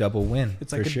courageous. Double win.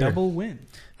 It's like for a sure. double win.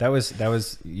 That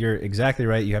was. You're exactly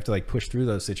right. You have to like push through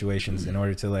those situations in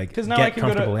order to like Because now get I can go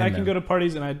comfortable to in I can them. go to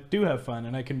parties and I do have fun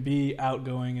and I can be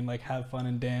outgoing and like have fun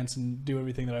and dance and do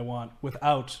everything that I want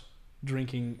without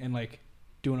drinking and like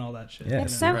doing all that shit. Yeah.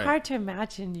 It's you know? so Right. hard to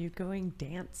imagine you going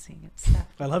dancing and stuff.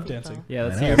 I love People. dancing. Yeah,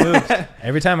 let's I see your know. moves.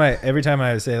 Every time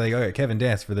I say like, okay, Kevin,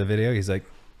 dance for the video, he's like,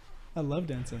 I love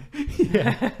dancing. Is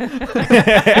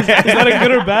that a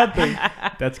good or bad thing?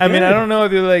 That's I mean, I don't know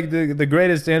if you're like the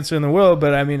greatest dancer in the world,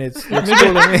 but I mean, it's cool to me.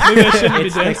 Maybe I shouldn't be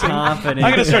It's the dancing. confidence.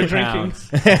 I'm gonna start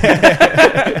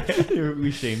that drinking. counts.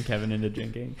 We shame Kevin into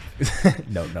drinking.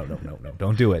 No,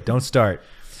 don't do it. Don't start.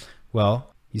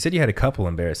 Well, you said you had a couple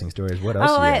embarrassing stories. What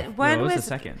else? do you have? One What was the was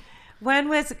second?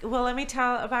 well, let me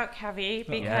tell about Kevy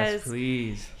because Yes,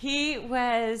 please. he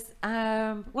was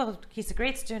well, he's a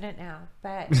great student now,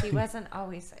 but he wasn't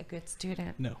always a good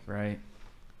student. No. Right.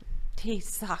 He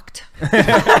sucked.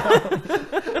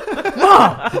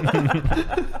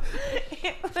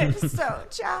 It was so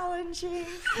challenging.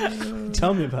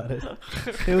 Tell me about it.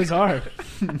 It was hard.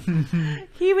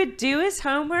 He would do his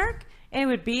homework and it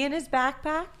would be in his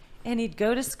backpack and he'd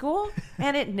go to school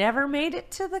and it never made it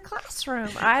to the classroom.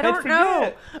 I don't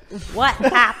know what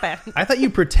happened. I thought you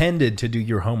pretended to do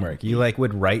your homework. You like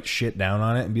would write shit down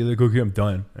on it and be like, okay, I'm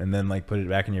done, and then like put it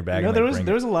back in your bag. You know, and, there like, was bring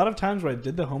there it. was a lot of times where I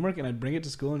did the homework and I'd bring it to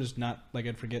school and just not like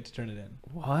I'd forget to turn it in.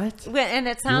 What? And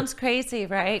it sounds crazy,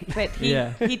 right? But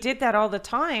he did that all the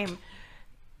time.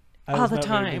 I All was the not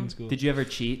very good time. in school. Did you ever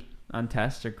cheat on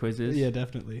tests or quizzes? Yeah,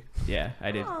 definitely. Yeah, I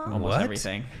did almost What?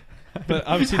 everything. But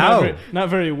obviously How? not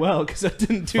very well because I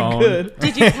didn't do Phone. good.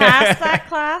 Did you pass that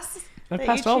class? I that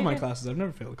passed you all of my cheated? classes. I've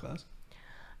never failed a class.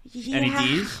 Yeah. Any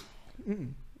D's?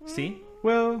 C?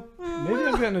 Well, maybe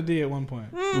I've gotten a D at one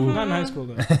point. Not in high school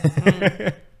though.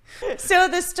 So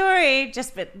the story,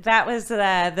 that was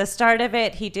the start of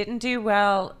it. He didn't do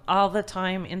well all the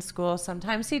time in school.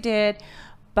 Sometimes he did,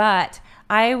 but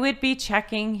I would be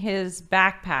checking his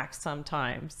backpack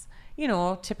sometimes. You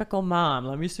know, typical mom.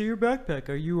 Let me see your backpack.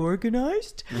 Are you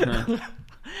organized?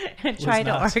 And try to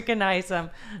not. organize them.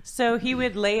 So he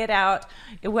would lay it out.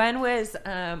 One was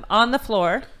on the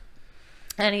floor.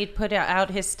 And he'd put out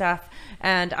his stuff.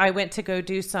 And I went to go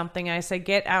do something. I said,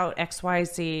 get out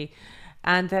XYZ.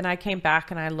 And then I came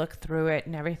back and I looked through it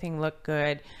and everything looked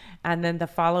good. And then the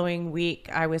following week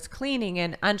I was cleaning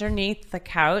and underneath the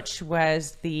couch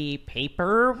was the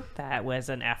paper that was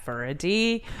an F or a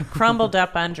D crumbled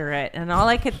up under it. And all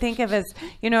I could think of is,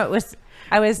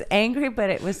 I was angry, but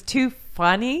it was too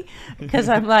funny because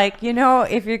I'm like,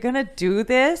 if you're going to do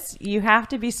this, you have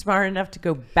to be smart enough to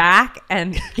go back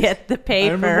and get the I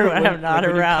paper remember when I'm not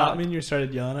when you caught around. me and you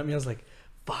started yelling at me. I was like,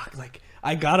 "Fuck!" Like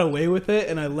I got away with it,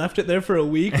 and I left it there for a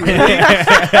week. Really.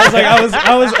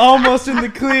 I was almost in the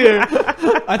clear.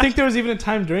 I think there was even a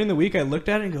time during the week I looked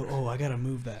at it and go, "Oh, I gotta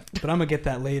move that," but I'm gonna get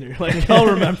that later. Like I'll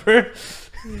remember.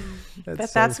 But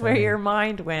so that's where funny. your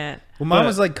mind went. Well, mom But-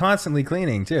 was like constantly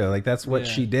cleaning too. Like that's what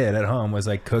Yeah. she did at home was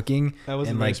like cooking That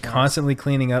wasn't and very like smart. constantly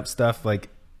cleaning up stuff. Like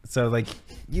so, like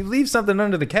you leave something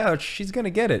under the couch, she's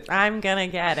gonna get it. I'm going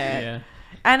to get it. Yeah.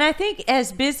 And I think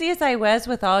as busy as I was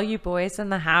with all you boys in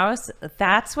the house,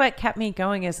 that's what kept me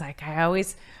going is like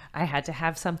I had to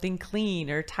have something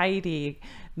clean or tidy,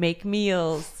 make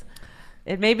meals.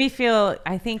 It made me feel,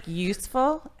 I think,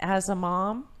 useful as a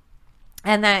mom.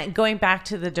 And that going back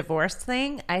to the divorce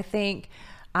thing, I think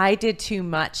I did too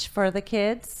much for the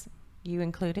kids. You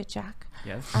included, Jack.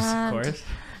 Yes, And of course.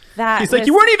 That He's like, was-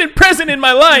 you weren't even present in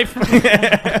my life.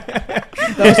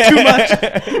 That was too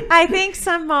much. I think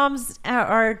some moms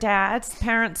or dads,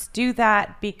 parents do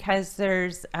that because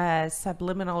there's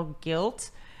subliminal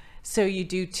guilt. So you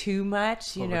do too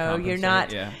much, you're Overcompensate,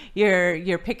 not, yeah.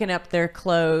 you're picking up their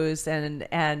clothes and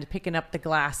picking up the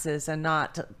glasses and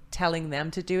not telling them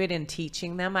to do it and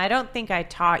teaching them. I don't think I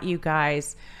taught you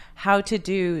guys how to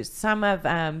do some of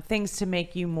things to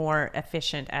make you more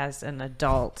efficient as an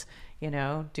adult,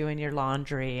 doing your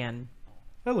laundry and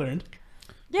I learned.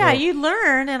 yeah, Well- you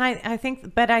learn. And I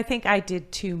think I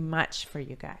did too much for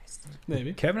you guys.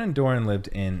 Maybe. Kevin and Doran lived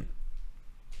in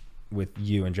with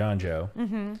you and John Joe.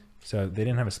 So they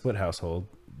didn't have a split household.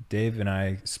 Dave and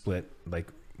I split like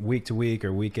week to week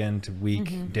or weekend to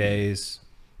week days.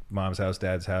 Mom's house,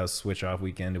 dad's house, switch off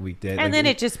weekend to weekday. And then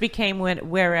it just became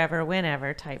wherever,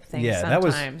 whenever type thing. Yeah,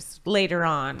 sometimes later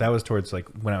on. That was towards like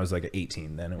when I was like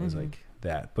 18. Then it was like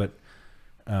that. But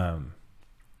I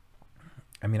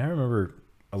mean, I remember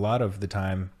a lot of the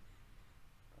time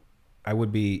we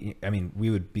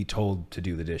would be told to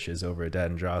do the dishes over at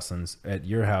Dad and Jocelyn's. At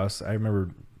your house, I remember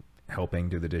helping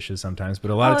do the dishes sometimes, but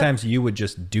a lot of times you would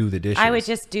just do the dishes. I would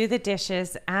just do the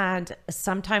dishes, and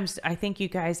sometimes I think you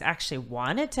guys actually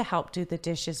wanted to help do the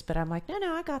dishes, but I'm like, no,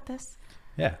 I got this.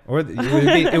 Yeah, or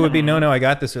it would be no, I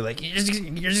got this, or like you're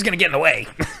just gonna get in the way.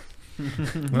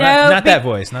 Not that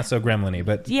voice, not so gremlin-y,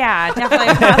 but yeah,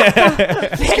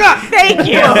 definitely. Scott, thank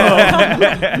you.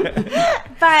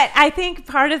 But I think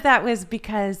part of that was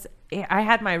because I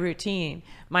had my routine.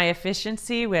 My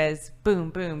efficiency was boom,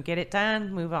 boom, get it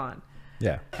done, move on.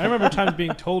 Yeah. I remember times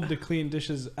being told to clean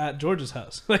dishes at George's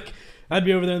house. Like, I'd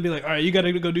be over there and be like, all right, you got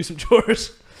to go do some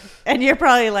chores. And you're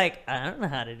probably like, I don't know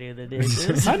how to do the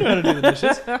dishes. I know how to do the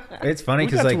dishes. It's funny We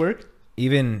because got to like work.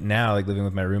 even now, like living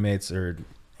with my roommates, or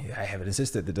I have an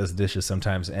assistant that does the dishes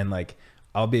sometimes, and like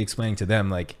I'll be explaining to them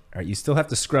like, all right, you still have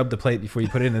to scrub the plate before you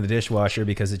put it in the dishwasher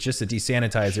because it's just a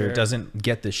desanitizer. Sure. It doesn't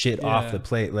get the shit off the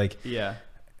plate. Like, Yeah.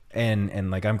 and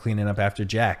like I'm cleaning up after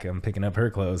Jack. I'm picking up her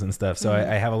clothes and stuff. So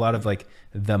I have a lot of like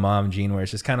the mom gene where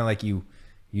it's just kind of like you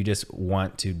just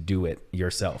want to do it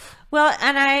yourself. Well,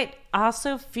 and I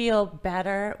also feel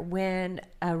better when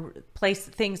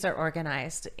things are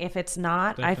organized. If it's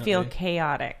not, I feel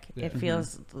chaotic. Yeah. It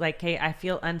feels like I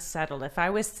feel unsettled. If I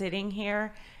was sitting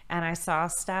here and I saw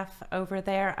stuff over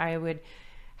there, I would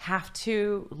have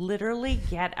to literally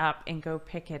get up and go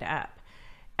pick it up.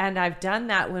 And I've done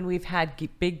that when we've had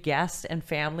big guest and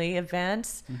family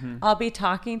events. I'll be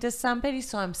talking to somebody,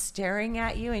 so I'm staring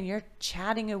at you and you're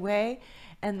chatting away.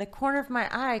 And the corner of my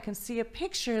eye, I can see a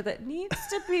picture that needs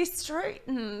to be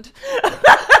straightened.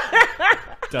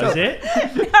 Does it?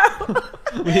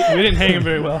 We didn't hang him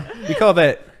very well. We call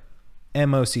that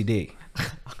MOCD.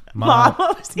 Mom.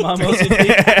 Mom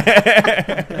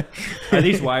OCD. Are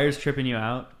these wires tripping you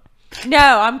out? No,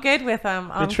 I'm good with them.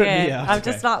 I'm trip me good. out. I'm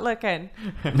just not looking.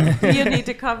 You need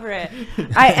to cover it.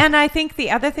 I think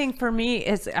the other thing for me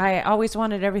is I always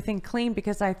wanted everything clean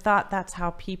because I thought that's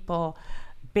how people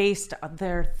based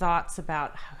their thoughts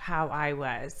about how I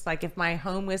was. Like if my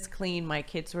home was clean, my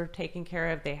kids were taken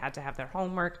care of, they had to have their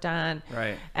homework done.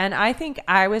 Right. And I think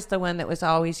I was the one that was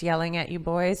always yelling at you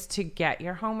boys to get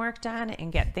your homework done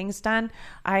and get things done.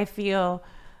 I feel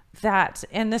that,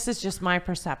 and this is just my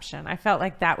perception, I felt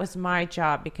like that was my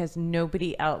job because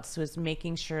nobody else was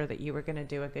making sure that you were going to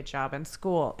do a good job in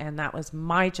school. And that was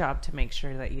my job to make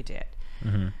sure that you did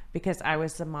because I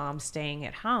was the mom staying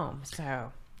at home.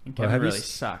 So And Well, Kevin have you really s-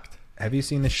 sucked. Have you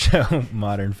seen the show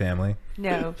Modern Family?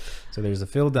 no. So there's a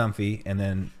Phil Dunphy and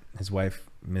then his wife,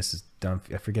 Mrs.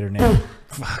 Dunphy. I forget her name.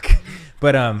 Fuck.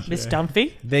 But Miss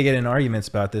Dunphy? they get in arguments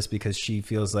about this because she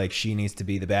feels like she needs to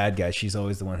be the bad guy. She's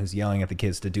always the one who's yelling at the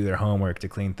kids to do their homework, to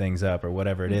clean things up, or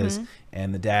whatever it is.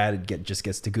 And the dad just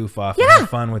gets to goof off and have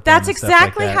fun with them. That's and stuff like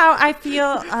exactly that. how I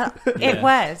feel it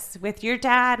was with your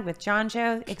dad, with John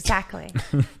Joe. Exactly.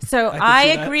 So I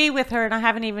see that. agree with her, and I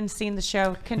haven't even seen the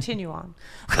show. Continue on.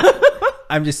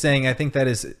 I'm just saying, I think that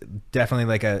is definitely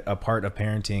like a part of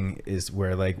parenting is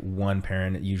where like one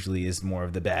parent usually is more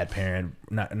of the bad parent,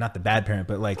 not the bad parent,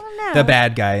 but like no. the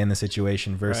bad guy in the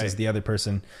situation versus Right. the other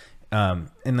person. And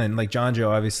then like John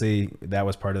Joe, obviously that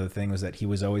was part of the thing, was that he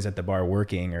was always at the bar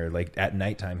working, or like at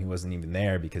nighttime he wasn't even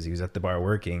there because he was at the bar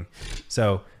working.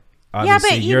 So obviously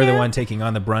but you're the know- one taking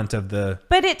on the brunt of the.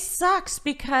 But it sucks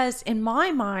because in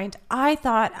my mind, I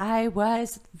thought I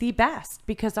was the best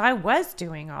because I was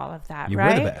doing all of that, You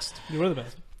right? were the best. You were the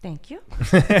best. Thank you.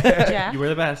 Jeff. You were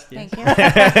the best. Yeah. Thank you.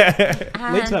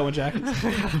 Late to that one, Jack.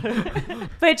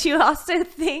 But you also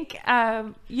think,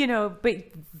 but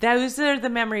those are the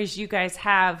memories you guys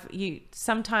have. You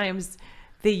sometimes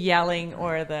the yelling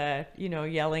or the,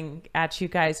 yelling at you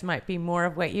guys might be more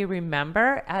of what you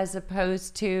remember as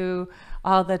opposed to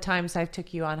all the times I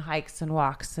took you on hikes and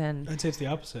walks and. I'd say it's the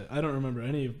opposite. I don't remember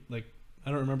I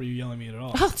don't remember you yelling at me at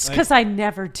all. It's because I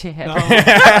never did. No.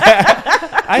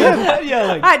 I have, yeah,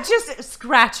 like I just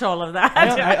scratch all of that.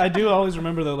 I do always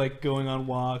remember though, like going on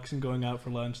walks and going out for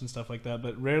lunch and stuff like that.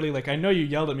 But rarely, like I know you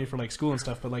yelled at me for like school and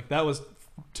stuff, but like that was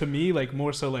to me like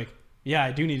more so like, yeah,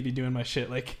 I do need to be doing my shit.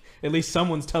 Like at least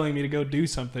someone's telling me to go do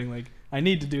something. Like I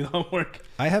need to do the homework.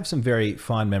 I have some very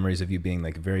fond memories of you being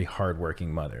like a very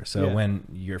hardworking mother. So Yeah. when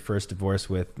your first divorce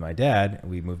with my dad,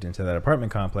 we moved into that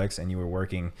apartment complex and you were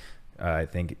working I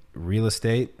think real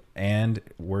estate and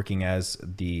working as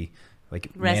the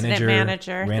Resident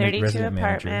manager, 32 resident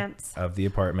apartments. manager of the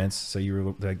apartments. So you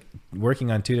were like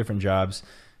working on 2 different jobs,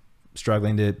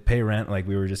 struggling to pay rent. Like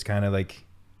we were just kind of like,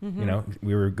 you know,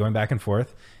 we were going back and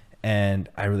forth. And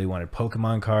I really wanted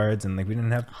Pokemon cards, and like we didn't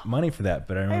have money for that.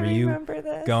 But I remember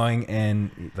this. Going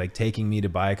and like taking me to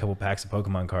buy a couple packs of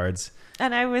Pokemon cards.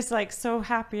 And I was like so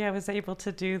happy I was able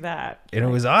to do that. And it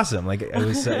was awesome. Like it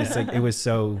was, it's like it was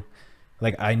so,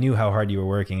 like I knew how hard you were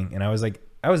working, and I was like,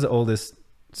 I was the oldest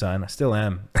son. I still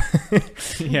am.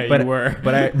 Yeah, but, you were.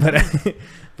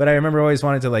 But I remember always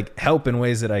wanted to like help in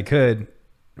ways that I could,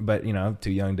 but you know, I'm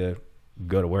too young to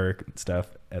go to work and stuff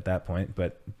at that point.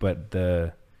 But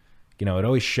the, you know, it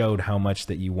always showed how much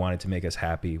that you wanted to make us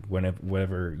happy.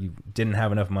 Whenever you didn't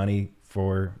have enough money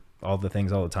for all the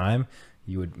things all the time,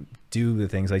 you would do the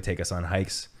things like take us on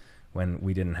hikes when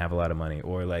we didn't have a lot of money,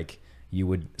 or like you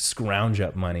would scrounge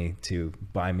up money to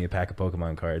buy me a pack of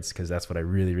Pokemon cards because that's what I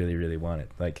really, really, really wanted.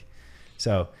 Like,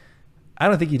 so I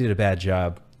don't think you did a bad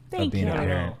job of being a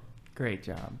parent. Great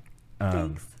job.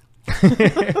 Thanks.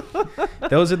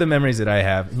 Those are the memories that I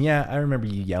have. Yeah, I remember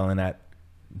you yelling at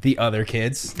the other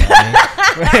kids because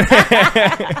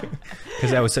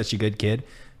I was such a good kid.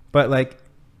 But like,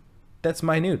 that's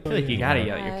minute. I feel like you gotta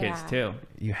yell at your kids too.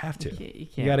 You have to. You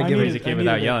You gotta can't give raise it- a kid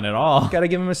without yelling at all. Gotta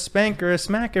give them a spank or a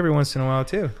smack every once in a while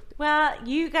too. Well,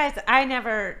 you guys, I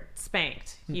never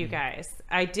spanked you guys.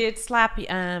 I did slap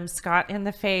Scott in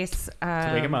the face.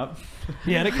 To wake him up.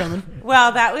 He had it coming.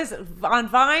 Well, that was on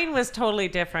Vine was totally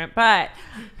different, but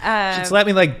She slapped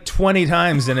me like 20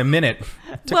 times in a minute.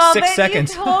 It took well, 6 then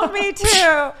seconds. you told me to.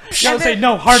 I And would say then-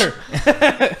 no, harder.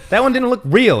 That one didn't look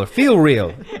real or feel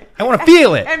real. I want to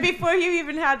feel it. And before you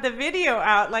even had the video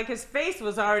out, like his face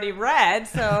was already red.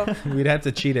 So We'd have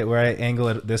to cheat it where I angle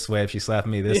it this way if she slapped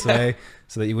me this way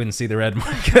so that you wouldn't see the red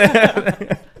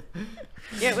mark.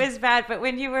 it was bad. But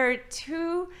when you were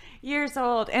 2 years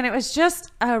old, and it was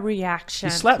just a reaction.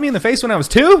 You slapped me in the face when I was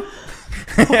 2?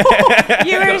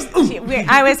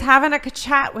 I was having a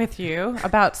chat with you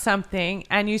about something,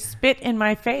 and you spit in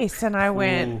my face, and I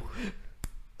went,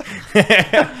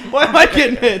 Why am I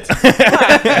getting hit?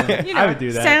 you know, I would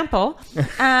do that. sample.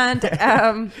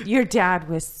 And your dad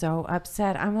was so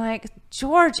upset. I'm like,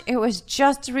 George, it was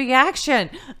just a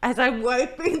reaction as I'm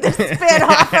wiping the spit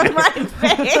off of my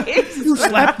face. You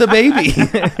slapped the baby.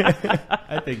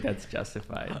 I think that's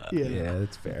justified. Yeah,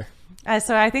 that's fair.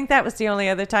 So I think that was the only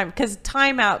other time, because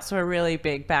timeouts were really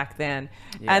big back then.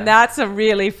 Yeah. And that's a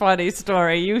really funny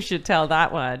story. You should tell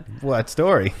that one. What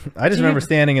story? I just remember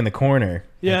standing in the corner.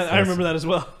 Yeah, I remember that as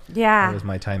well. That Yeah. was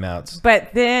my timeouts.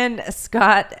 But then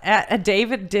Scott,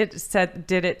 David did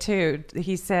it too.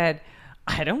 He said,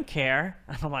 I don't care.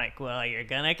 I'm like, well, you're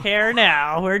going to care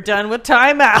now. We're done with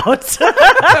timeouts.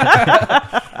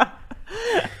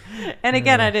 And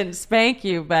again, I didn't spank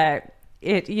you, but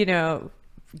it, you know,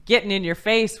 getting in your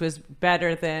face was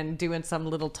better than doing some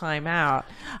little timeout.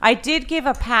 I did give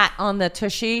a pat on the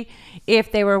tushy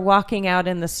if they were walking out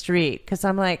in the street, because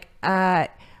I'm like,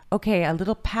 okay, a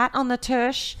little pat on the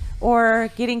tush or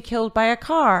getting killed by a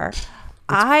car.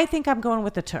 I think I'm going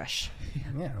with the tush.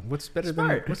 Yeah, what's better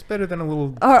than a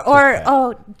little Or pat?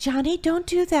 oh, Johnny, don't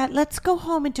do that. Let's go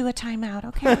home and do a timeout,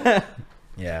 okay?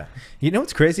 Yeah. You know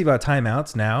what's crazy about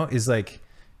timeouts now is like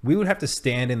we would have to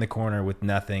stand in the corner with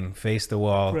nothing, face the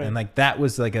wall, Right. and like that's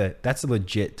a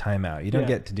legit timeout. You don't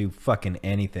get to do fucking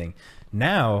anything.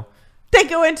 Now, They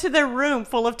go into their room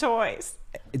full of toys.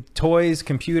 toys,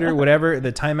 computer, whatever,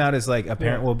 the timeout is like a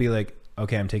parent will be like,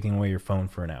 okay, I'm taking away your phone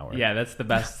for an hour. Yeah, that's the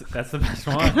best. That's the best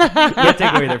one. You gotta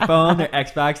take away their phone, their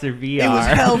Xbox, their VR. It was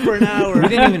hell for an hour. we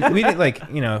didn't like,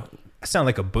 you know, I sound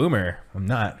like a boomer. I'm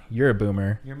not. You're a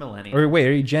boomer. You're millennial. Or wait,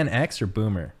 are you Gen X or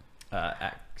boomer?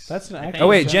 X. That's an I actual. think. Oh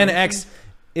wait, Gen X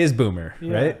is boomer,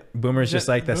 Yeah. right? Boomer's just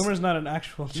like this. Boomer's not an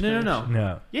actual. No.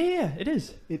 No, Yeah, it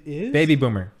is. It is. baby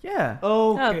boomer. Yeah.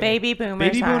 Oh, Oh, baby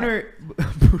boomers. Baby are-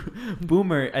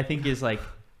 boomer, I think is like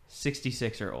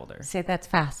 66 or older. Say that's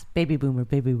fast. Baby boomer,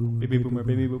 baby boomer. Baby boomer,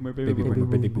 baby boomer, baby Baby boomer.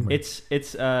 boomer, baby boomer. It's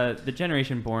the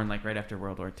generation born like right after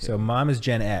World War II. So mom is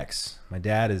Gen X. My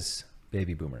dad is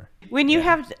baby boomer. When you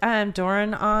have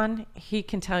Doran on, he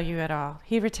can tell you it all.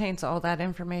 He retains all that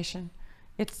information.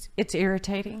 It's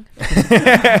irritating.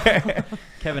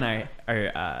 Kevin and I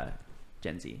are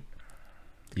Gen Z.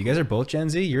 You guys are both Gen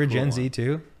Z? You're a Gen Cool. Z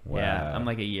too? Wow. Yeah, I'm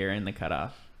like a year in the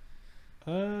cutoff.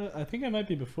 I think I might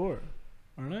be before,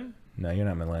 aren't I? No, you're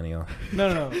not millennial.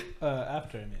 No.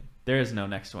 After, I mean. There is no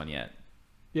next one yet.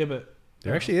 Yeah, but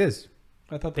There actually is.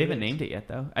 I thought They haven't named it yet,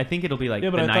 though. I think it'll be like Yeah,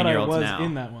 but the I thought I 9-year-olds was now.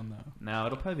 in that one though. No,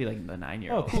 it'll probably be like the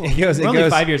 9-year-old. Oh, cool. We're only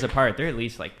 5 years apart. They're at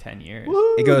least like 10 years.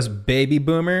 It goes baby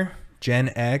boomer,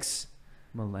 Gen X,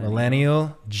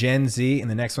 millennial, Gen Z, and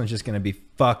the next one's just going to be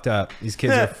fucked up. These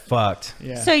kids are fucked.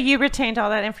 Yeah. So you retained all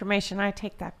that information. I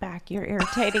take that back. You're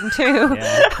irritating too.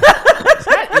 Yeah.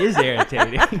 That is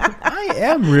irritating. I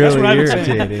am That's really what I've been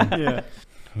saying. irritating. Yeah.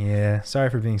 Yeah, sorry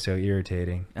for being so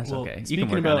irritating. That's Well, okay. You speaking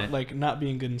can work about on it. like not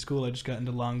being good in school, I just got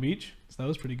into Long Beach, so that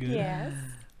was pretty good. Yes.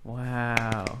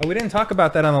 Wow. Oh, we didn't talk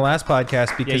about that on the last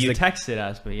podcast Yeah, because you texted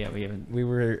us, but yeah, we haven't. we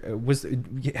were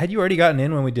had you already gotten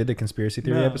in when we did the conspiracy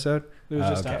theory No. episode? It was Oh,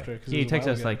 just okay. after. 'cause Yeah, it you was a texted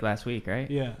while us ago. like last week, right?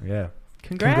 Yeah. Yeah.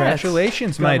 Congrats.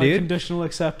 Congratulations, Got my dude. conditional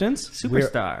acceptance.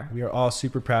 Superstar. We are all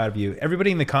super proud of you.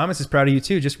 Everybody in the comments is proud of you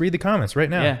too. Just read the comments right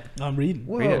now. Yeah. I'm reading.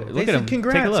 Whoa, Read it. Look they at said him.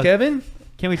 Congrats, Take a look. Kevin.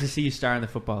 Can't wait to see you star on the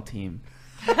football team.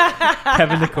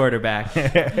 Kevin, the quarterback.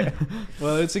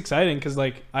 Well, it's exciting because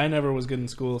like I never was good in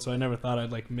school, so I never thought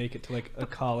I'd like make it to like a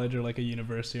college or like a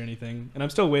university or anything. And I'm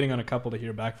still waiting on a couple to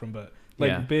hear back from, but like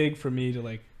Yeah. big for me to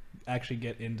like actually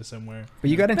get into somewhere.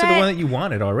 But you got into the But- one that you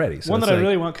wanted already. So one it's that I like-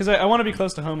 really want because I want to be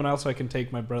close to home, and also I can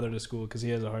take my brother to school because he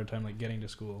has a hard time like getting to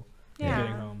school and Yeah.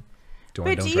 getting home. But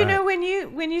don't do try you it. know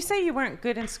when you say you weren't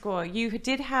good in school, you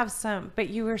did have some, but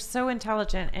you were so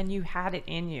intelligent and you had it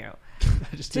in you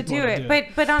I just to didn't do wanna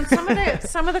it. But on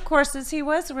some of the courses, he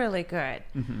was really good.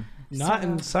 not So-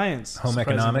 in science. Home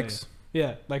surprisingly. economics.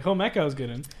 Yeah, like home ec I was good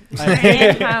in.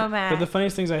 And home ec. But the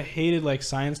funniest thing is I hated like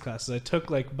science classes. I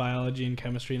took like biology and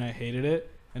chemistry and I hated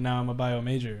it. And now I'm a bio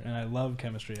major and I love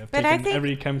chemistry. I've But I taken think-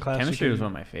 every chem class. you Chemistry can was one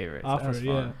of my favorites. offer, That was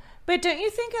yeah. fun. But don't you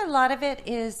think a lot of it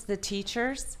is the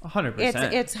teachers?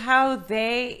 100%. It's how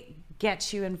they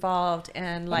get you involved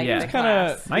and like Yeah. the It's Kinda,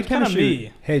 class. My it's kinda chemistry-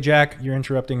 me. Hey Jack, you're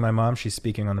interrupting my mom. She's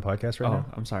speaking on the podcast right Oh, now.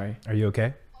 I'm sorry. Are you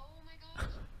okay? Oh my gosh,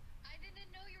 I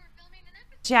didn't know you were filming an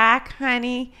episode. Jack,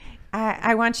 honey,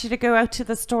 I want you to go out to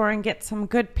the store and get some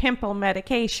good pimple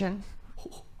medication.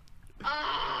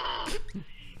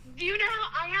 Do you know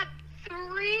I have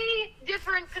 3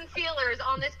 different concealers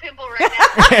on this pimple right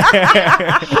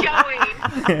now? It's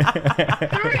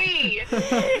showing. 3.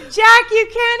 Jack, you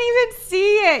can't even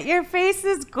see it. Your face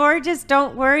is gorgeous.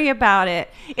 Don't worry about it.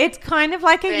 It's kind of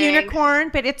like a Thanks. unicorn,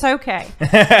 but it's okay.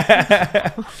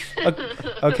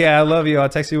 Okay, I love you. I'll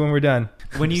text you when we're done.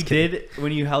 When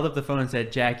you held up the phone and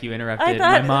said, "Jack, you interrupted I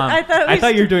thought- my mom," I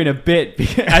thought we you were doing a bit.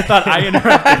 Because I thought I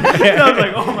interrupted. And I was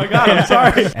like, "Oh my god, I'm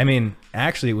sorry." I mean,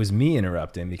 actually, it was me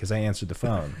interrupting because I answered the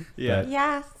phone. Yeah. But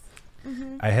Yes.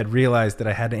 I had realized that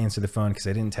I had to answer the phone because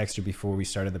I didn't text her before we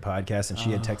started the podcast, and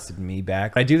she had texted me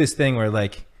back. I do this thing where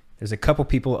like there's a couple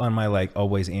people on my like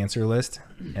always answer list,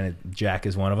 and Jack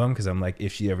is one of them because I'm like,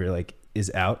 if she ever like is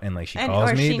out and like she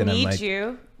calls or me, she then I'm needs like,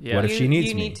 you. Yeah. what if she needs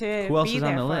you me? need to Who else be is on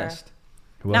there the for her. list?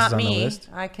 Who else Not is on me. the list?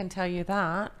 I can tell you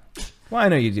that. Well, I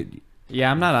know you did.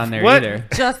 Yeah, I'm not on there What? either.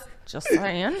 Just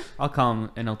saying. I'll call him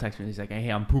and he'll text me. He's like, "Hey,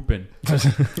 I'm pooping." I'm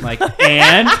like,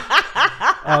 and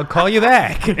I'll call you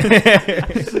back.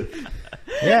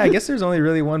 Yeah, I guess there's only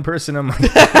really one person I'm like.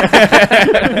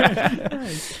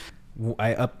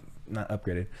 Not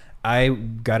upgraded. I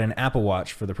got an Apple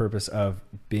Watch for the purpose of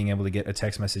being able to get a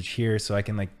text message here so I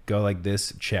can like go like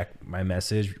this, check my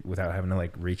message without having to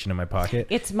like reach into my pocket.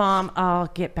 It's Mom. I'll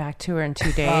get back to her in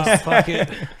 2 days. Oh, fuck it.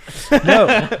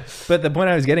 No, but the point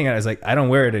I was getting at is like, I don't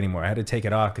wear it anymore. I had to take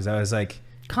it off because I was like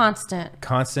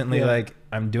constantly Yeah. like,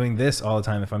 I'm doing this all the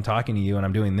time. If I'm talking to you and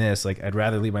I'm doing this, like I'd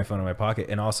rather leave my phone in my pocket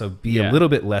and also be a Yeah. little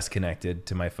bit less connected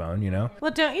to my phone, you know?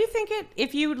 Well, don't you think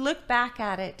if you look back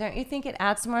at it, don't you think it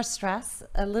adds more stress?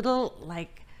 A little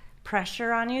like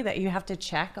pressure on you that you have to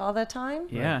check all the time?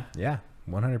 yeah, Yeah,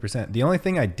 100%. The only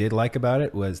thing I did like about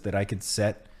it was that I could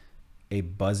set a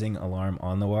buzzing alarm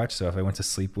on the watch. So if I went to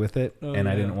sleep with it and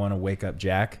I yeah. didn't want to wake up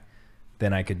Jack,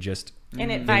 then I could just,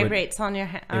 And it would- vibrates on your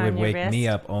it on would your wake wrist. me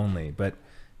up only. But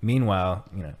meanwhile,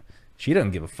 you know, she doesn't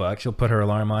give a fuck. She'll put her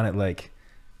alarm on at like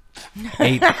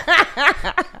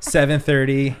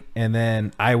 7:30, and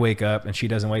then I wake up and she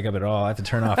doesn't wake up at all. I have to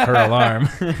turn off her alarm.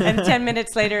 And 10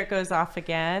 minutes later, it goes off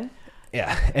again.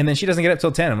 Yeah, and then she doesn't get up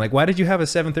till 10. I'm like, why did you have a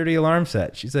 7:30 alarm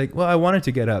set? She's like, well, I wanted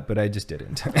to get up, but I just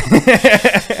didn't.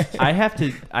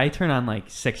 I turn on like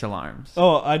 6 alarms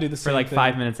Oh, I do the same for like thing.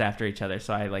 5 minutes after each other,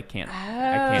 so I like can't.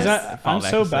 I 'Cause can't. fall I'm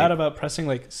back so to bad sleep. about pressing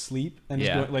like sleep and just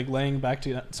Yeah. going, like laying back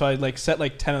to. So I like set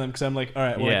like 10 of them because I'm like, all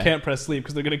right, well I Yeah. can't press sleep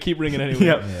because they're gonna keep ringing anyway.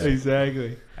 Yep, Yeah.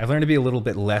 exactly. I've learned to be a little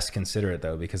bit less considerate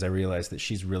though, because I realized that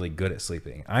she's really good at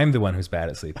sleeping. I'm the one who's bad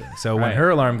at sleeping. So when Right. her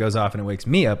alarm goes off and it wakes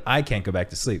me up, I can't go back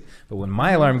to sleep. But when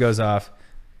my alarm goes off,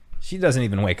 she doesn't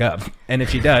even wake up. And if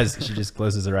she does, she just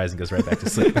closes her eyes and goes right back to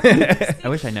sleep. I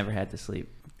wish I never had to sleep.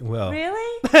 Well,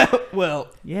 Really? Well,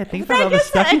 Yeah, think I about all the guess,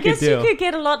 stuff I you could guess you do. could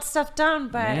get a lot of stuff done,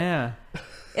 but Yeah.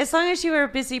 as long as you were a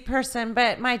busy person,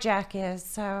 but my Jack is,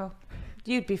 so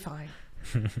you'd be fine.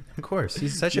 of course,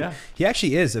 he's such Yeah. he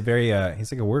actually is a very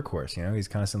he's like a workhorse. You know, he's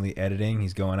constantly editing.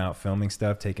 He's going out filming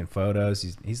stuff, taking photos.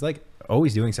 He's like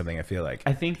always doing something. I feel like.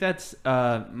 I think that's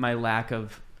my lack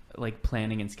of like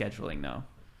planning and scheduling though.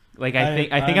 Like I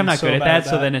think I'm I'm not so good at bad that, at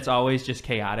so that. then it's always just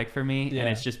chaotic for me, Yeah. and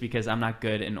it's just because I'm not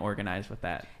good and organized with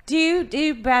that. Do you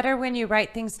do better when you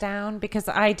write things down? Because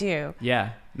I do. Yeah.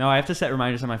 No, I have to set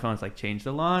reminders on my phone. It's like change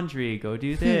the laundry, go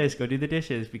do this, go do the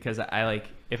dishes, because I like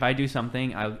if I do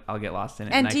something, I'll get lost in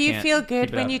it. And I do you can't feel keep good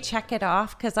it when up. you check it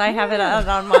off? Because I have it out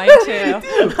on mine too.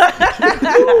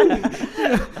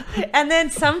 And then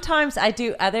sometimes I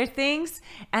do other things,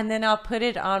 and then I'll put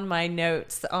it on my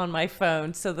notes on my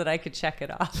phone so that I could check it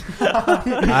off.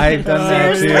 I've done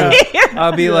that too.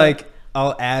 I'll be like,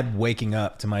 I'll add waking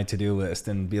up to my to-do list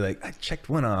and be like, I checked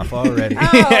one off already. Oh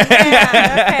man,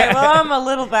 okay. Well, I'm a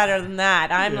little better than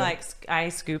that. I'm like, I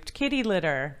scooped kitty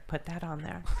litter. Put that on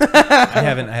there. I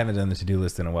haven't done the to-do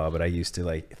list in a while, but I used to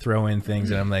like throw in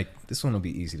things and I'm like, this one will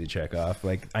be easy to check off.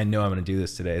 Like, I know I'm going to do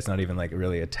this today. It's not even like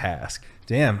really a task.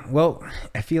 Damn. Well,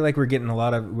 I feel like we're getting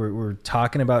we're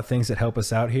talking about things that help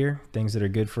us out here, things that are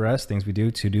good for us, things we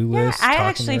do, to-do Yeah, lists. I talking to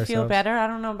actually feel ourselves. better. I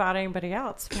don't know about anybody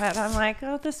else, but I'm like,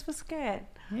 oh, this was good.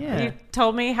 Yeah. You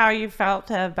told me how you felt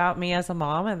about me as a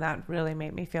mom, and that really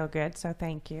made me feel good. So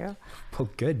thank you. Well,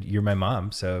 good. You're my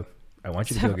mom, so I want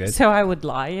you to feel good. So I would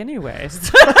lie anyways.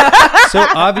 So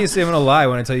obviously I'm going to lie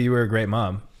when I tell you were a great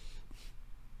mom.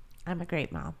 I'm a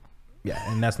great mom. Yeah,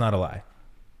 and that's not a lie.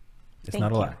 It's Thank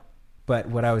not a you. lie. But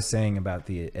what I was saying about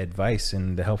the advice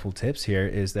and the helpful tips here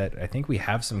is that I think we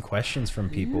have some questions from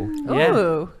people Yeah.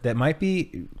 Ooh. that might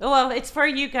be. Well, it's for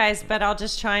you guys, but I'll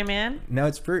just chime in. No,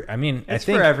 it's for. I mean, It's I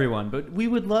think for everyone, but we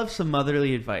would love some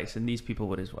motherly advice, and these people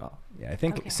would as well. Yeah, I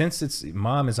think Okay. since it's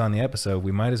mom is on the episode,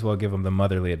 we might as well give them the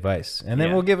motherly advice, and then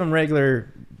Yeah. we'll give them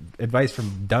regular advice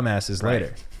from dumbasses Right.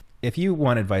 later. If you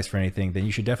want advice for anything, then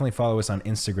you should definitely follow us on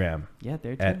Instagram Yeah,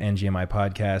 there too. at NGMI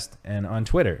Podcast and on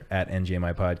Twitter at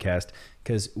NGMI Podcast,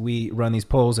 because we run these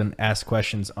polls and ask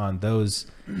questions on those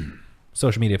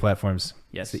social media platforms.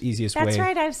 Yes. It's the easiest That's way.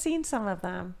 right. I've seen some of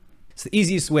them. It's the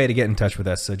easiest way to get in touch with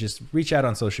us. So just reach out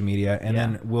on social media, and Yeah.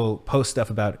 then we'll post stuff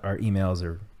about our emails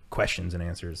or questions and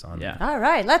answers on. Yeah. All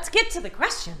right, let's get to the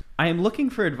question. I am looking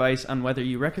for advice on whether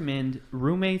you recommend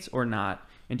roommates or not,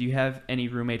 and do you have any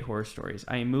roommate horror stories?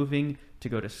 I am moving to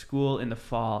go to school in the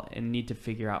fall and need to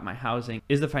figure out my housing.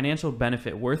 Is the financial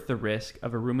benefit worth the risk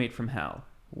of a roommate from hell?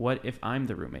 What if I'm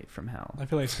the roommate from hell? I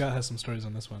feel like Scott has some stories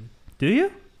on this one. Do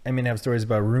you? I mean, I have stories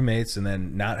about roommates and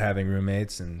then not having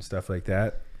roommates and stuff like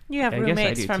that. You have I guess I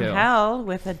roommates do, from too. hell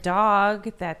with a dog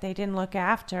that they didn't look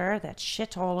after, that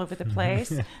shit all over the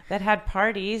place, that had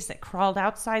parties, that crawled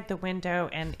outside the window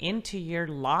and into your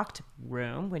locked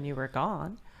room when you were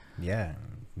gone. Yeah,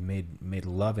 made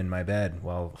love in my bed.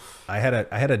 Well, I had a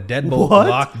deadbolt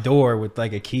locked door with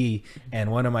like a key, and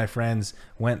one of my friends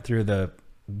went through the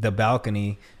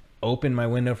balcony, opened my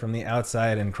window from the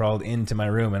outside, and crawled into my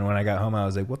room. And when I got home, I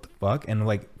was like, "What the fuck?" And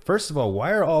like, first of all,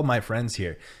 why are all my friends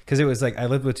here? Because it was like I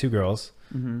lived with two girls.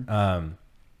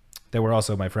 They were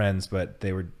also my friends, but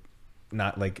they were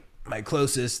not like my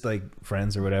closest like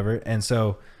friends or whatever. And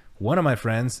so one of my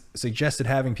friends suggested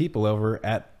having people over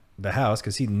at the house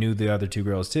because he knew the other two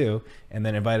girls too, and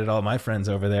then invited all my friends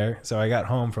over there. So I got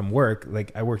home from work,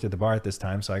 like I worked at the bar at this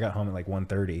time, so I got home at like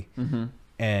 1:30,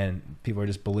 and people were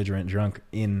just belligerent drunk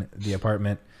in the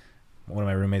apartment. One of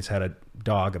my roommates had a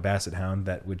dog, a basset hound,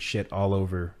 that would shit all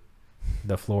over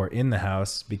the floor in the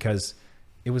house because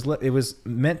it was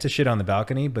meant to shit on the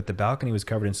balcony, but the balcony was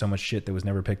covered in so much shit that was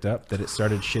never picked up that it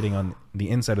started shitting on the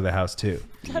inside of the house too.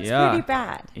 That's Yeah. pretty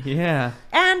bad. Yeah.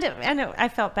 And I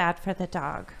felt bad for the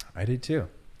dog. I did too,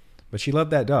 but she loved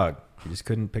that dog. She just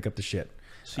couldn't pick up the shit.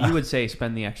 So you would say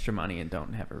spend the extra money and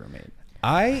don't have a roommate.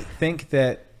 I think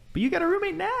that. But you got a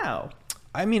roommate now.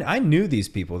 I mean, I knew these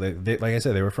people. They, like I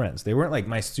said, they were friends. They weren't like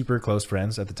my super close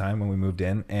friends at the time when we moved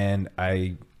in, and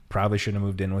I probably shouldn't have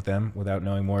moved in with them without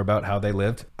knowing more about how they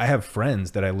lived. I have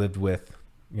friends that I lived with,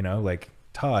 you know, like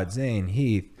Todd, Zane,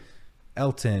 Heath,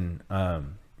 Elton.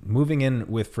 Moving in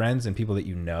with friends and people that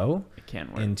you know It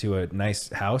can't work. into a nice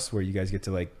house where you guys get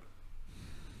to like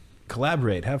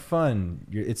collaborate, have fun.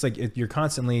 It's like you're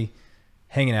constantly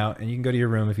hanging out, and you can go to your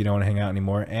room if you don't want to hang out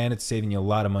anymore, and it's saving you a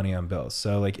lot of money on bills.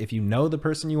 So like if you know the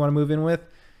person you want to move in with,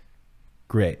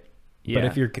 great. But Yeah.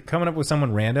 if you're coming up with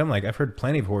someone random, like I've heard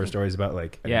plenty of horror stories about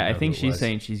like Yeah, don't I know think who it she's was.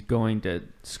 saying she's going to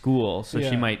school, so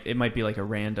Yeah. it might be like a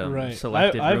random Right.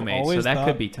 selected I've roommate. So always that thought-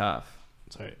 could be tough.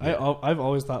 Sorry, Yeah. I've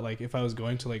always thought like if I was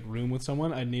going to like room with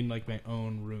someone, I'd need like my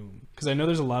own room because I know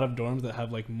there's a lot of dorms that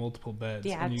have like multiple beds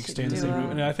Yeah, and you to stay in the do same a-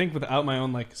 room. And I think without my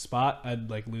own like spot, I'd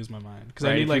like lose my mind because I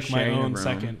Right, need if like you're my sharing a own room.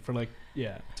 second for like to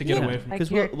get Yeah. away from. Like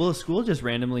Because you're- will a school just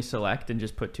randomly select and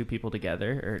just put two people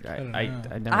together? Or I don't know.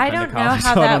 I've never I been to don't know college,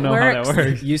 how so I that don't know how works. that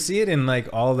works. You see it in like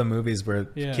all the movies where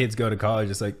Yeah. kids go to college.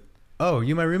 It's like, oh,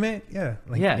 you my roommate? Yeah.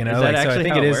 Like, Yeah, You know, is that like, so I actually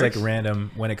think how it it is like works?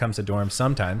 random when it comes to dorms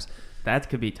sometimes. That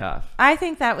could be tough. I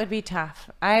think that would be tough.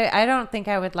 I don't think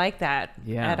I would like that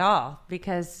Yeah. at all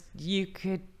because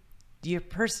your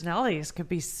personalities could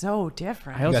be so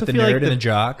different. I You also got the feel nerd like and the- the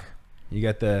jock. You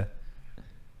got the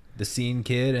scene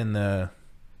kid and the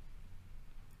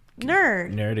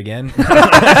Nerd. nerd again.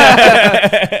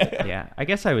 Yeah, I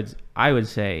guess I would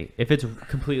say if it's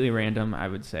completely random, I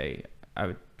would say I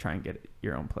would try and get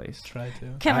your own place. Try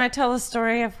to. Can I tell a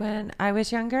story of when I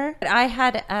was younger? I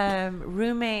had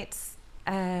roommates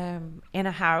in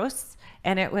a house,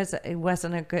 and it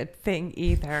wasn't a good thing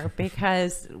either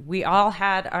because we all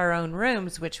had our own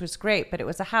rooms, which was great, but it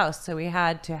was a house, so we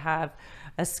had to have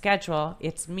a schedule.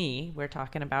 It's me we're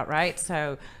talking about, right?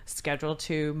 So schedule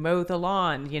to mow the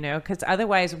lawn, because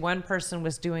otherwise one person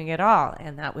was doing it all,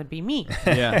 and that would be me.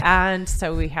 Yeah. And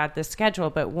so we had this schedule,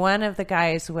 but one of the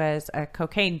guys was a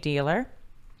cocaine dealer.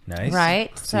 Nice.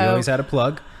 Right. So you always had a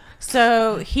plug.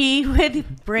 So he would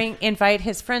invite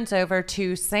his friends over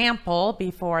to sample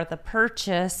before the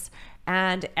purchase.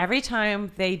 And every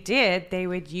time they did, they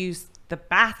would use the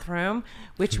bathroom,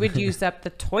 which would use up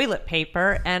the toilet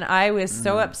paper. And I was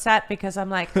so upset because I'm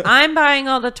like, I'm buying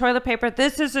all the toilet paper.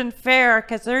 This isn't fair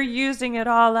because they're using it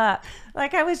all up.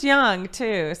 Like I was young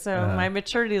too. So my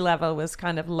maturity level was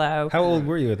kind of low. How old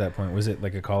were you at that point? Was it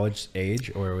like a college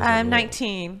age or was it? I'm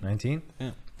 19. 19?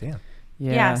 Yeah. Damn.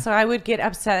 Yeah, so I would get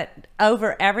upset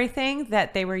over everything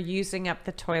that they were using up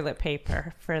the toilet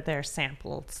paper for their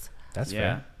samples. That's Yeah.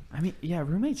 fair. I mean, yeah,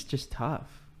 roommates just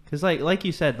tough because like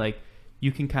you said, like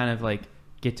you can kind of like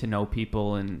get to know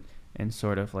people and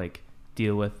sort of like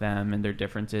deal with them and their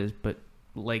differences, but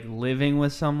like living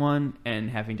with someone and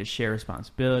having to share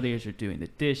responsibilities or doing the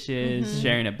dishes,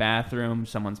 sharing a bathroom,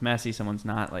 someone's messy, someone's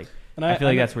not, like And I feel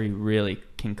like know- that's where you really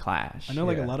can clash. I know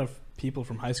like Yeah. a lot of people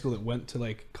from high school that went to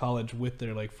like college with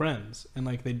their like friends and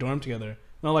like they dorm together. And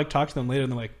I'll like talk to them later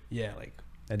and they're like, yeah, like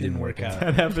That didn't work out.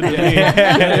 That happened to Yeah, me.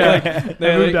 yeah,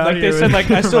 they moved out like they here said like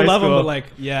I from still high love him, school. but like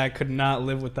yeah, I could not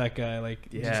live with that guy. Like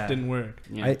it Yeah. just didn't work.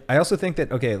 Yeah. I also think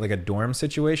that, okay, like a dorm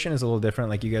situation is a little different.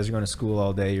 Like you guys are going to school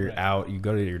all day. You're Right. out. You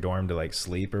go to your dorm to like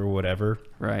sleep or whatever.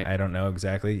 Right. I don't know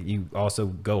exactly. You also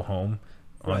go home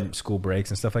on Right. school breaks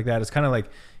and stuff like that. It's kind of like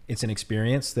it's an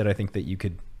experience that I think that you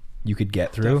could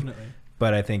get through. Definitely.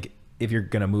 But I think if you're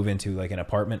going to move into like an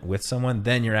apartment with someone,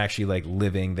 then you're actually like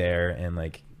living there and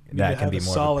like need that to can have be a more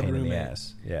of a solid pain in the roommate.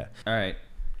 ass. Yeah. All right.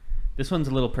 This one's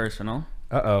a little personal,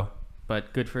 Uh-oh.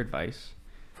 but good for advice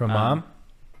From Um, mom?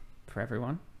 for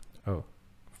everyone. Oh.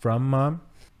 From mom?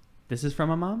 This is from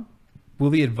a mom. Will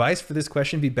the advice for this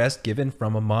question be best given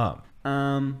from a mom?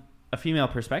 A female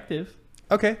perspective.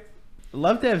 Okay.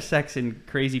 Love to have sex in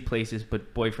crazy places,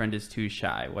 but boyfriend is too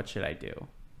shy. What should I do?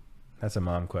 That's a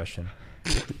mom question.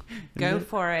 Go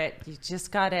for it.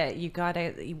 You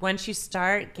gotta, once you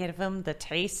start, give them the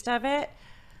taste of it.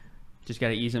 Just got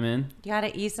to ease him in. You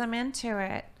gotta ease him into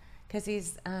it because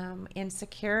he's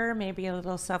insecure, maybe a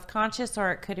little self-conscious,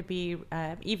 or it could be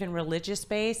even religious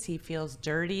based. He feels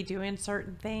dirty doing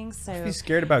certain things. So He's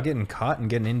scared about getting caught and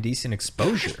getting indecent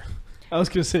exposure. I was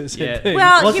gonna say the same Yeah. thing.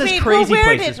 Well, Well, it you says mean, crazy where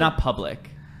places, did- not public.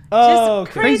 oh,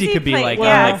 just okay. Crazy could be place, like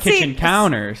yeah. kitchen See-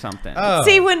 counter or something. Oh.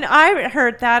 See, when I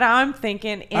heard that, I'm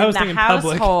thinking I in was the thinking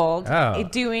public. household, Oh.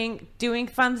 doing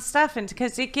fun stuff, and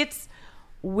because it gets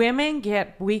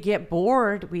we get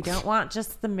bored. We don't want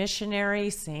just the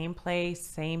missionary, same place,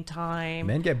 same time.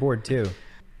 Men get bored too.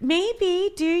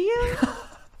 Maybe, do you?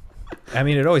 I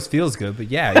mean, it always feels good, but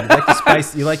yeah,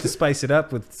 you like to spice it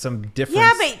up with some difference.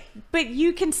 Yeah, but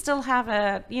you can still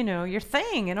have your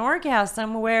thing, an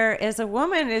orgasm. Where as a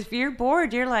woman, if you're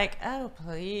bored, you're like, oh,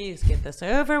 please get this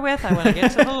over with. I want to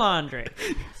get to the laundry.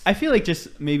 I feel like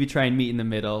just maybe try and meet in the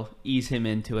middle, ease him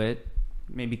into it,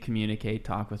 maybe communicate,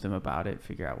 talk with him about it,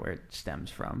 figure out where it stems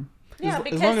from. Yeah, As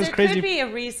because long as there crazy- could be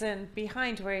a reason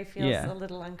behind where he feels Yeah. a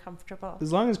little uncomfortable.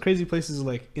 As long as crazy places are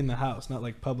like in the house, not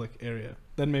like public area,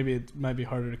 then maybe it might be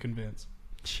harder to convince.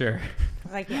 Sure.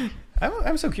 Like, yeah.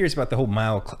 I'm so curious about the whole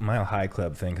mile high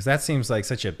club thing because that seems like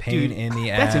such a pain Dude, in the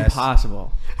ass. That's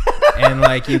impossible. And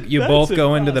like you That's both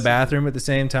go into the impossible. bathroom at the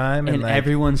same time, and And like,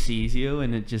 everyone sees you,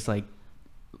 and it just like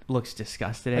looks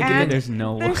disgusted at you. And There's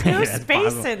no There's way no that's space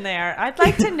possible. in there. I'd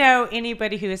like to know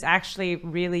anybody who has actually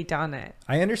really done it.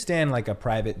 I understand like a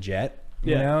private jet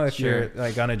You Yeah, know, if sure. you're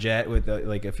like on a jet with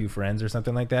like a few friends or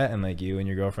something like that, and like you and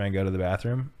your girlfriend go to the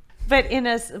bathroom. But in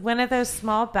one of those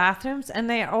small bathrooms, and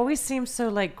they always seem so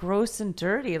like gross and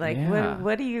dirty. Like, Yeah.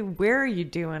 what are you? Where are you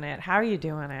doing it? How are you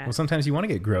doing it? Well, sometimes you want to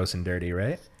get gross and dirty,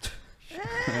 right?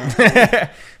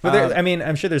 But I mean,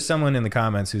 I'm sure there's someone in the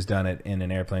comments who's done it in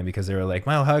an airplane because they were like,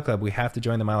 Mile High Club, we have to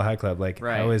join the Mile High Club. Like,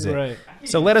 Right. how is it? Right.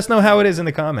 So let us know how it is in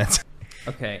the comments.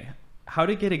 Okay. How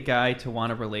to get a guy to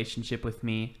want a relationship with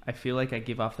me? I feel like I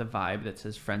give off the vibe that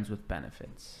says friends with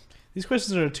benefits. These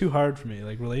questions are too hard for me.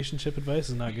 Like, relationship advice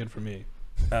is not good for me.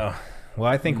 Oh, well,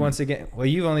 I think once again, well,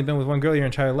 you've only been with one girl your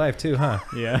entire life too, huh?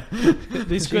 Yeah.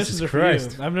 These questions are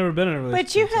Christ. for you. I've never been in a relationship.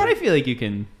 But you But I have, feel like you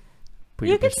can put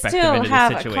you your could perspective still into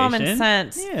have the a situation. common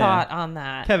sense Yeah. thought on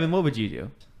that. Kevin, what would you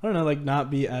do? I don't know, like,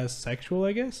 not be as sexual,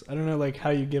 I guess. I don't know, like,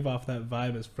 how you give off that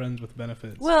vibe as friends with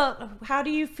benefits. Well, how do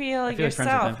you feel I feel like friends with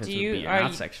yourself? benefits Do would you be are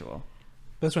not you, sexual.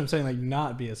 That's what I'm saying, like,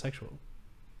 not be as sexual.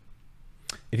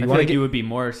 If I you feel want like to you would be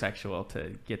more sexual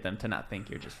to get them to not think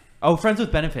you're just friends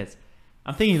with benefits.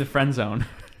 I'm thinking the friend zone.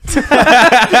 All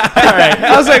right,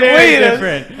 I was like, Very wait,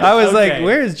 different. I was like, Okay.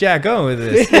 where is Jack going with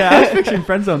this? Yeah, I was picturing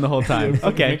friend zone the whole time.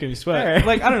 Fucking Okay, making me sweat. All right.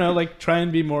 Like, I don't know, like, try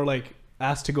and be more, like,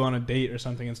 asked to go on a date or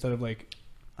something instead of, like,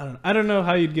 I don't know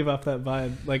how you'd give off that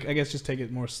vibe. Like, I guess just take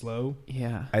it more slow.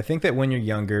 Yeah. I think that when you're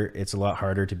younger, it's a lot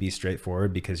harder to be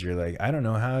straightforward because you're like, I don't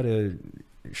know how to.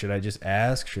 Should I just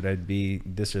ask? Should I be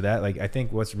this or that? Like, I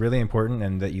think what's really important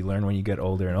and that you learn when you get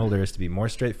older and older is to be more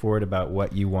straightforward about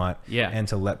what you want, Yeah. and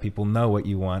to let people know what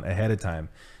you want ahead of time.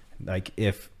 Like,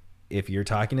 if you're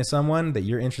talking to someone that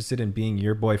you're interested in being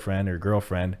your boyfriend or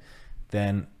girlfriend,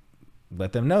 then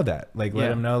let them know that. Like, let Yeah.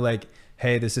 them know, like,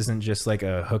 hey, this isn't just like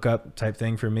a hookup type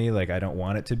thing for me. Like, I don't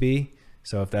want it to be.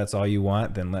 So if that's all you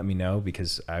want, then let me know,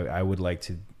 because I would like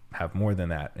to have more than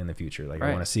that in the future. Like, I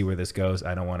Right. want to see where this goes.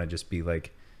 I don't want to just be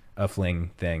like a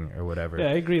fling thing or whatever. Yeah,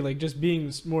 I agree. Like, just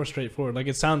being more straightforward. Like,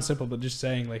 it sounds simple, but just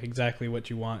saying, like, exactly what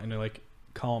you want in a, like,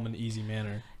 calm and easy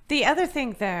manner. The other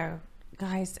thing, though,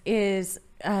 guys, is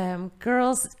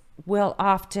girls will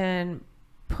often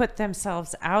put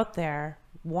themselves out there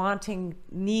wanting,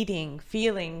 needing,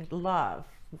 feeling love,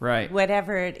 Right.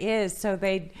 whatever it is. So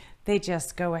they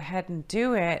just go ahead and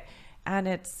do it. And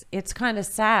it's kind of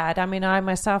sad. I mean, I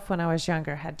myself, when I was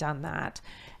younger, had done that.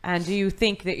 And do you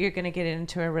think that you're going to get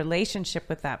into a relationship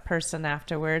with that person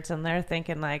afterwards, and they're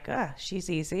thinking like, she's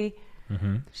easy,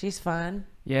 she's fun,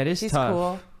 Yeah, it is she's tough.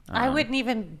 cool. I wouldn't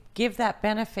even give that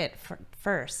benefit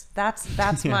first.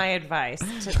 That's my advice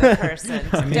to the person.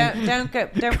 Don't Go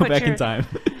put back your in time.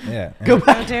 Yeah. don't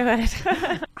do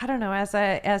it. I don't know. As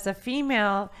a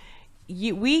female,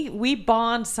 we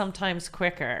bond sometimes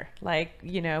quicker. Like,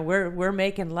 you know, we're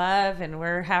making love and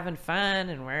we're having fun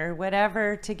and we're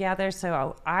whatever together.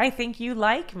 So I think you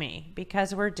like me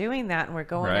because we're doing that and we're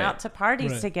going Right. out to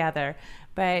parties Right. together.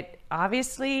 But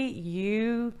obviously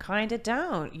you kind of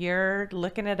don't. You're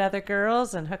looking at other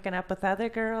girls and hooking up with other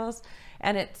girls,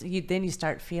 and then you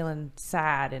start feeling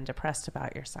sad and depressed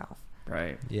about yourself.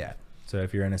 Right. Yeah. So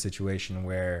if you're in a situation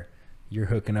where you're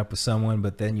hooking up with someone,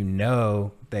 but then you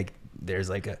know, like, there's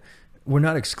like we're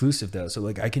not exclusive though. So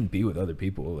like, I can be with other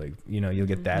people. Like, you know, you'll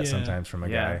get that Yeah. sometimes from a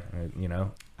Yeah. guy, you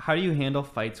know. How do you handle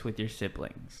fights with your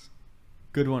siblings?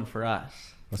 Good one for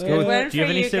us. Let's go with One Do you have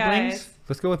for any siblings? guys.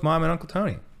 let's go with Mom and Uncle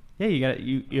Tony. Yeah,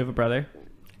 you have a brother.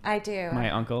 I do. My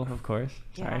uncle, of course.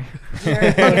 Yeah.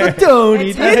 Sorry. You're- Tony,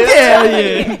 It's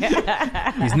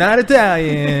Italian. He's not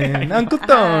Italian. Uncle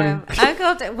Tony.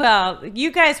 Well,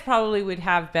 you guys probably would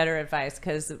have better advice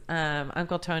because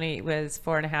Uncle Tony was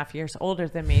 4.5 years older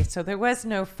than me. So there was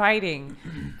no fighting.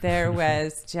 There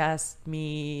was just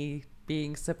me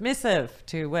being submissive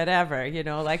to whatever, you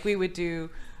know, like we would do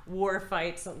war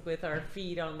fights with our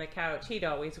feet on the couch. He'd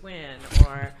always win.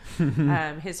 Or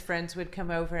his friends would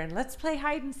come over and let's play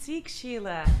hide and seek,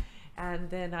 Sheila. And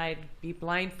then I'd be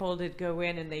blindfolded, go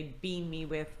in, and they'd beam me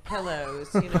with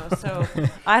pillows, you know. So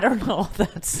I don't know.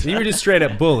 That's You were just straight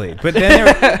up bullied. But then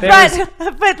there was,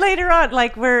 but later on,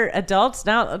 like we're adults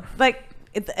now, like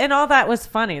and all that was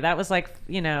funny. That was like,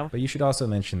 you know. But you should also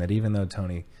mention that even though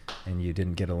Tony and you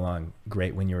didn't get along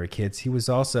great when you were kids, he was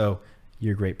also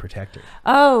your great protector.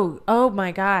 Oh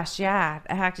my gosh, yeah.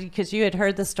 Actually, because you had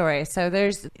heard the story. So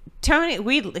there's Tony.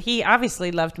 He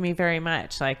obviously loved me very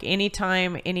much. Like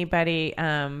anytime anybody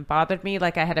bothered me,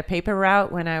 like I had a paper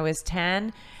route when I was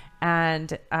 10,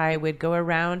 and I would go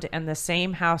around, and the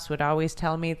same house would always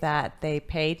tell me that they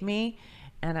paid me,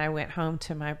 and I went home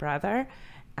to my brother,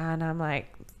 and I'm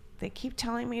like, they keep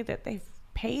telling me that they've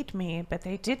paid me, but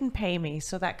they didn't pay me,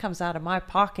 so that comes out of my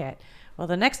pocket. Well,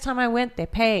 the next time I went, they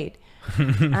paid.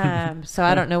 So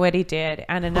I don't know what he did.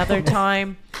 And another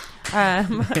time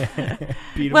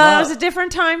Beat 'em Well, it up. was a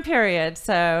different time period,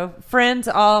 so friends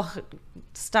all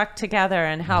stuck together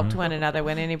and helped one another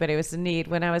when anybody was in need.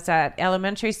 When I was at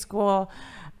elementary school,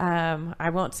 I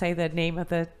won't say the name of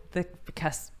the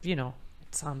because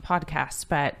it's on podcast,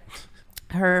 but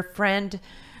her friend,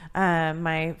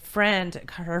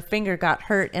 her finger got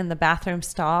hurt in the bathroom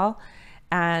stall,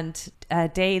 and a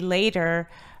day later,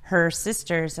 her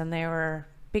sisters, and they were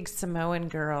big Samoan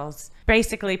girls,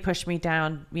 basically pushed me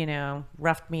down,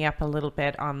 roughed me up a little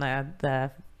bit on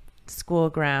the school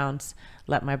grounds,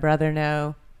 let my brother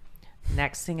know.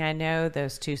 Next thing I know,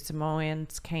 those two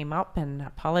Samoans came up and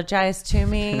apologized to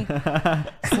me.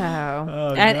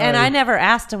 And I never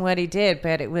asked him what he did,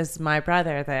 but it was my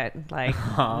brother that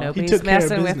nobody's took care of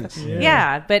messing with. business.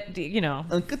 Yeah, but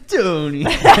Uncle Tony.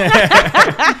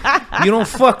 You don't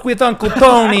fuck with Uncle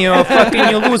Tony or fucking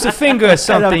you lose a finger or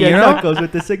something, knuckles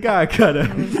with the cigar cutter.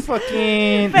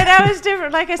 Fucking. but I was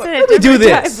different. Like I said, we do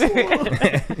different this? time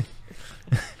period.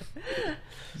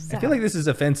 I feel like this is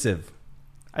offensive.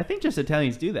 I think just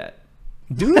Italians do that.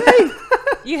 Do they?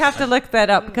 You have to look that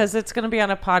up because it's going to be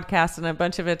on a podcast, and a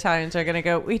bunch of Italians are going to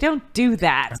go, "We don't do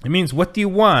that. It means, what do you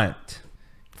want?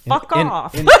 Fuck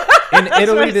off." In what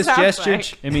Italy, it this sounds gesture.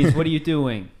 like. It means, what are you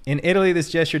doing? In Italy, this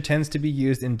gesture tends to be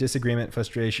used in disagreement,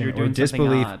 frustration, You're or doing something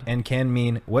disbelief, odd. and can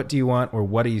mean, what do you want, or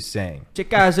what are you saying? Che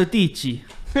caso dici?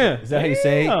 Is that how you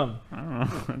say? Damn. I don't know.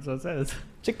 That's what it says.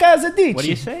 Che casa dici? What are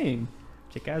you saying?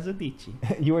 Che caso dici?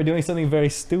 You are doing something very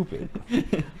stupid.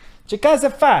 Che casa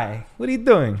fai? What are you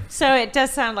doing? So it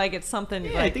does sound like it's something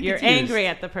Yeah, I like think you're it's used. angry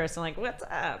at the person, like, "What's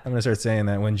up?" I'm gonna start saying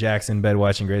that when Jack's in bed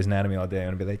watching Grey's Anatomy all day. I'm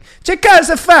gonna be like, "Che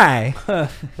casa fai?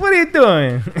 What are you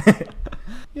doing?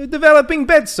 You're developing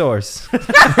bed sores."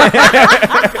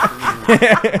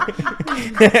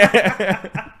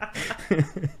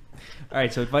 All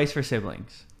right, so advice for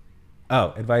siblings.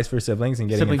 Oh, advice for siblings and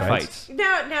getting Sibling in fights. fights.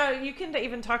 No, you can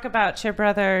even talk about your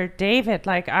brother David.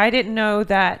 Like, I didn't know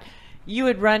that you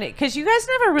would run it because you guys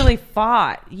never really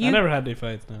fought. I never had any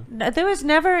fights, no. No, there was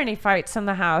never any fights in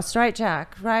the house, right,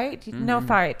 Jack? Right? No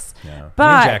fights. No, me and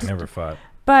But Jack never fought.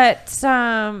 But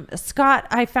Scott,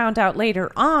 I found out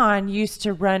later on, used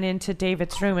to run into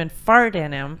David's room and fart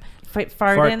in him.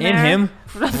 Fart in there. him.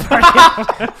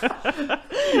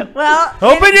 Well,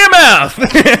 Open your mouth.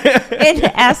 in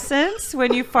essence,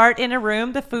 when you fart in a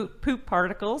room, the poop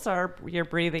particles you're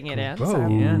breathing it in. So.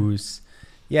 Gross.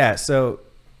 Yeah. So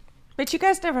But you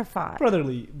guys never fought.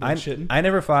 Brotherly bullshitting. I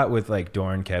never fought with like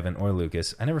Dorn, Kevin, or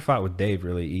Lucas. I never fought with Dave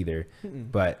really either.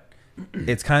 But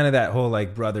it's kind of that whole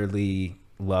like brotherly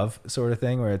love sort of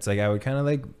thing where it's like I would kind of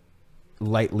like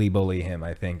lightly bully him,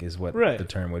 I think is what Right. the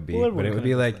term would be. Well, but it would everyone be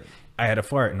kinda like does I had a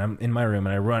fart and I'm in my room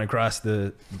and I run across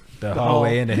the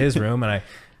hallway into his room and I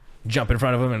jump in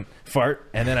front of him and fart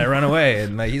and then I run away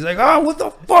and like he's like, "Oh, what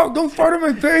the fuck? Don't fart in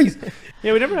my face."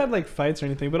 Yeah, we never had like fights or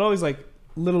anything, but always like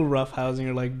little rough housing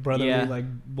or like brotherly Yeah. like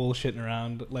bullshitting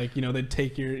around. Like, they'd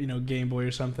take your, Game Boy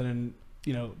or something and,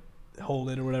 hold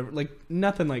it or whatever. Like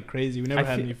nothing like crazy. We never I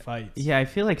had feel- any fights. Yeah, I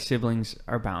feel like siblings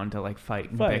are bound to like fight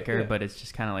and Fight, bicker, yeah. but it's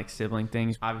just kind of like sibling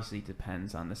things. Obviously, it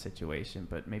depends on the situation,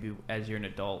 but maybe as you're an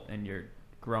adult and you're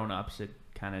grown ups, it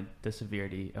kind of the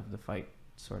severity of the fight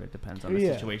sort of depends on the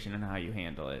Yeah. situation and how you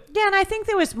handle it. Yeah, and I think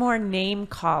there was more name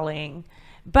calling,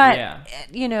 but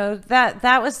Yeah.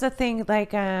 that was the thing.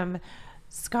 Like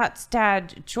Scott's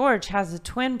dad George has a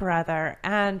twin brother,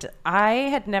 and I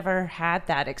had never had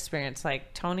that experience.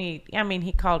 Like Tony, I mean,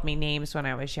 he called me names when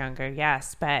I was younger,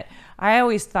 yes, but I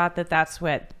always thought that that's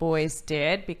what boys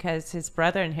did because his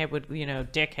brother and him would,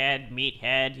 dickhead,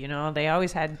 meathead, they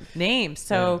always had names.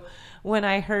 So when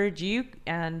I heard you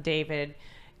and David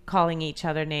calling each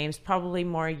other names, probably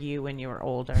more you when you were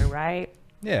older, right?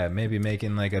 Yeah, maybe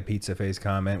making like a pizza face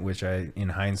comment, which I, in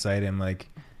hindsight, am like,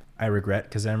 I regret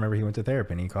because I remember he went to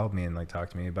therapy and he called me and like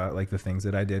talked to me about like the things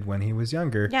that I did when he was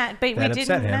younger. Yeah, but we that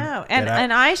upset didn't him, know, and that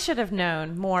and I should have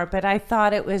known more. But I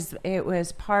thought it was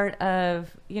part of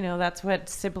that's what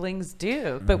siblings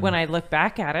do. But when I look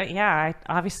back at it, yeah,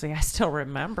 I still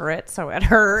remember it, so it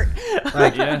hurt.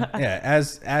 Like, yeah.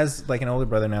 As like an older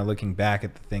brother now, looking back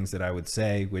at the things that I would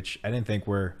say, which I didn't think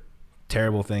were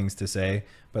terrible things to say,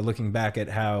 but looking back at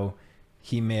how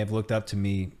he may have looked up to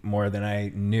me more than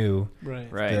I knew.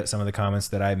 Right. Some of the comments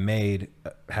that I made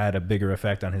had a bigger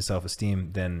effect on his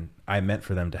self-esteem than I meant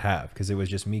for them to have, because it was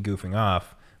just me goofing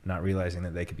off, not realizing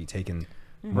that they could be taken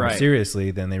more Right.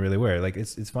 seriously than they really were. Like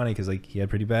it's funny because like he had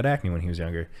pretty bad acne when he was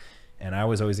younger, and I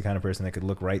was always the kind of person that could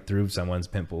look right through someone's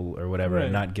pimple or whatever Right.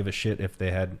 and not give a shit if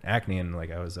they had acne, and like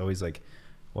I was always like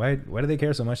why do they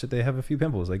care so much that they have a few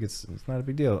pimples? Like it's not a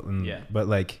big deal. And, Yeah. But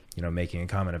like, you know, making a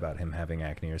comment about him having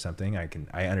acne or something,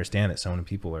 I understand that so many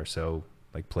people are so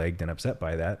like plagued and upset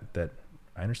by that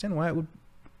I understand why it would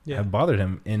have bothered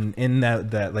him in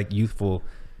that like youthful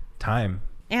time.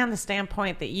 And the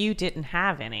standpoint that you didn't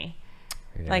have any.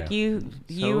 Yeah. Like you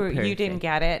didn't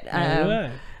get it.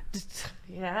 Right.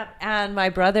 Yeah, and my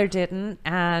brother didn't,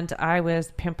 and I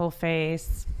was pimple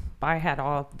face. I had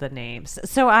all the names.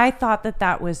 So I thought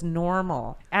that was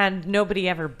normal, and nobody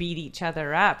ever beat each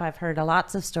other up. I've heard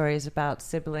lots of stories about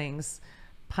siblings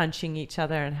punching each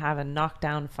other and having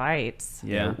knockdown fights.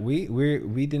 Yeah. We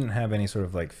didn't have any sort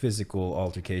of like physical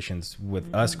altercations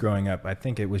with us growing up. I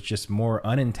think it was just more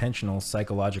unintentional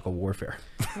psychological warfare.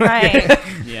 Right.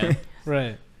 Yeah.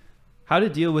 Right. How to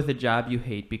deal with a job you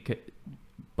hate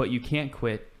but you can't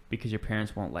quit because your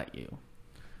parents won't let you.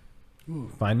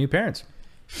 Find new parents.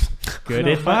 Good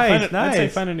No, advice. I'd say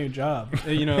Nice. find a new job.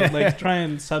 You know, like try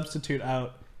and substitute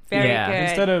out. Very Yeah. good.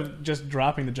 Instead of just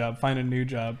dropping the job, find a new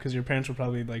job, because your parents will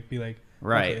probably like be like,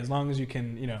 Right. okay, as long as you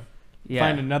can, you know, Yeah.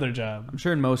 find another job. I'm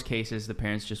sure in most cases the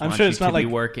parents just I'm want sure you it's to not be like-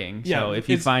 working. yeah, So if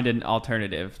you it's- find an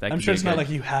alternative, that I'm can sure be it's not good. like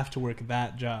you have to work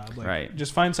that job. Like, Right.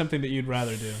 Just find something that you'd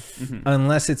rather do.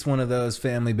 Unless it's one of those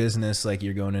family business, like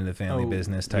you're going into family Oh,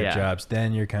 business type yeah. jobs,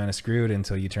 then you're kind of screwed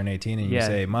until you turn 18 and you Yeah.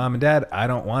 say, Mom and Dad, I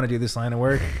don't want to do this line of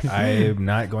work. I'm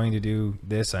not going to do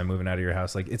this. I'm moving out of your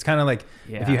house. Like, it's kind of like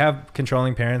if you have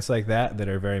controlling parents like that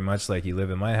are very much like, you live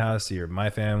in my house, you're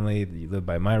my family, you live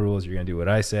by my rules, you're going to do what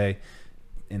I say.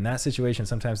 In that situation,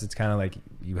 sometimes it's kind of like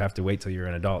you have to wait till you're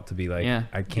an adult to be like, Yeah.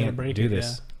 I can't break do it, this. yeah.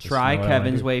 This is Try not what I wanna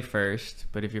Kevin's do. way first,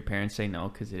 but if your parents say no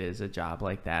because it is a job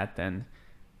like that, then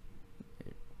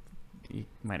you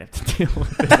might have to deal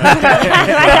with it.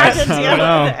 I had to deal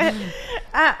know. with it.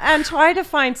 And try to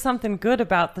find something good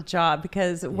about the job,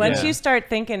 because once Yeah. you start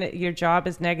thinking that your job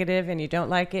is negative and you don't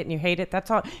like it and you hate it,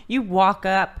 that's all. You walk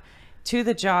up to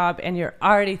the job and you're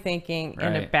already thinking in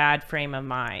a Right. bad frame of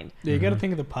mind. Yeah, you got to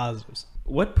think of the positives.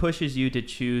 What pushes you to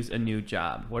choose a new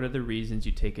job? What are the reasons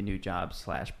you take a new job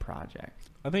 / project?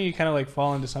 I think you kind of like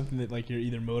fall into something that like you're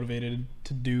either motivated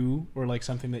to do, or like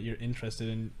something that you're interested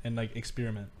in, and like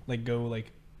experiment, like go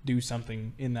like do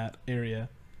something in that area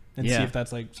and see Yeah. if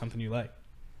that's like something you like.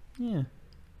 Yeah.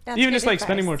 That's Even good just like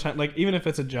spending advice. more time, like even if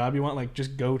it's a job you want, like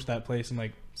just go to that place and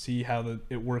like see how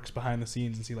it works behind the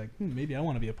scenes and see like maybe I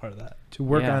want to be a part of that. To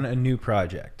work Yeah. on a new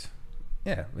project.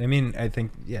 Yeah, I mean, I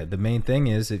think the main thing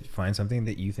is if you find something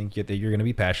that you think that you're going to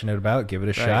be passionate about, give it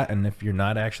a shot, and if you're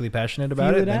not actually passionate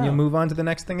about Feel it, it then you'll out. move on to the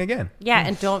next thing again. Yeah,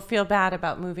 and don't feel bad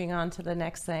about moving on to the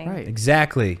next thing. Right.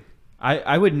 Exactly.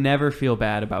 I would never feel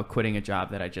bad about quitting a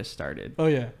job that I just started. Oh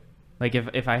yeah, Like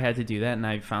if I had to do that and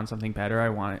I found something better, I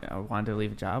wanted to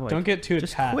leave a job. Like, don't get too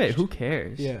just attached. quit. Who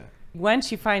cares? Yeah,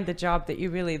 Once you find the job that you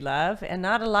really love, and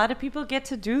not a lot of people get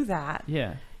to do that,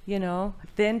 Yeah. you know,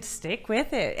 then stick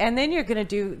with it, and then you're gonna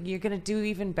do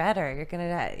even better. You're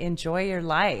gonna enjoy your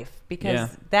life, because Yeah.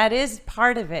 that is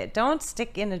part of it. Don't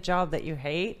stick in a job that you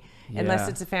hate unless Yeah.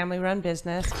 it's a family-run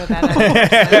business. For that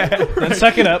other person. then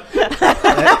suck it up.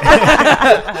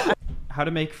 How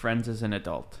to make friends as an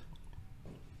adult.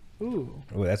 Ooh,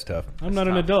 Oh, that's tough. I'm not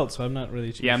an tough. adult, so I'm not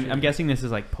really. Too Yeah, sure. I'm guessing this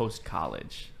is like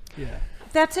post-college. Yeah.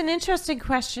 That's an interesting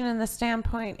question in the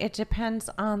standpoint. It depends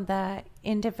on the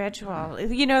individual.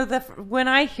 You know, when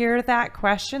I hear that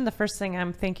question, the first thing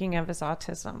I'm thinking of is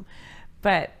autism.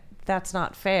 But that's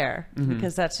not fair,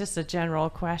 because that's just a general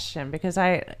question. Because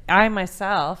I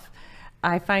myself,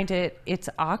 I find it's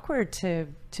awkward to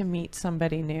meet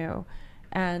somebody new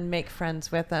and make friends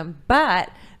with them. But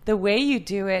the way you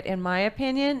do it, in my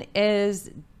opinion, is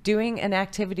doing an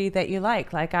activity that you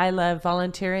like. Like, I love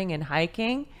volunteering and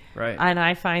hiking. Right. And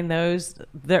I find those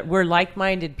that we're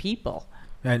like-minded people.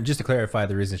 And just to clarify,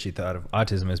 the reason she thought of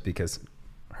autism is because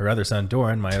her other son,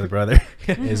 Doran, my other brother,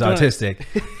 is autistic.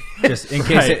 Just in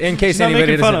case not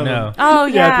anybody making fun doesn't of know. him. Oh,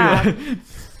 Yeah, yeah.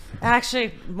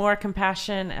 Actually, more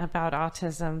compassion about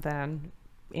autism than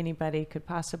anybody could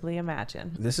possibly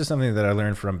imagine. This is something that I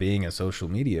learned from being a social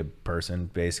media person,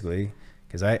 basically,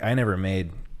 because I never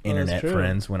made internet true.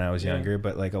 friends when I was Yeah. younger,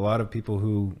 but like a lot of people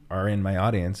who are in my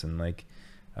audience and like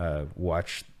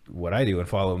watch what I do and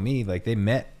follow me, like they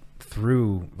met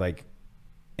through like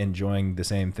enjoying the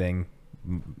same thing,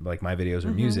 like my videos or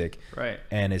music. Right.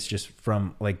 And it's just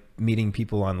from like meeting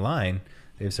people online.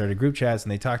 They've started group chats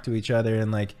and they talk to each other,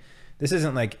 and like this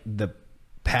isn't like the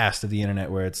past of the internet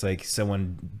where it's like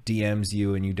someone DMs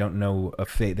you and you don't know a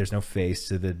face. There's no face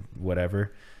to the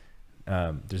whatever.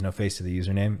 There's no face to the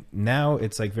username. Now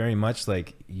it's like very much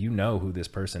like you know who this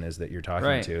person is that you're talking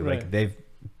Right, to. right. Like they've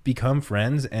become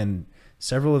friends, and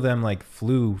several of them like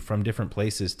flew from different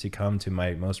places to come to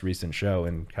my most recent show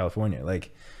in California.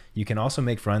 Like, you can also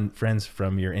make friends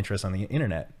from your interest on the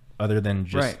internet, other than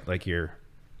just like your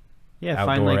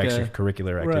outdoor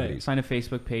extracurricular activities. Find a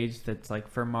Facebook page that's like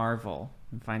for Marvel,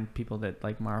 and find people that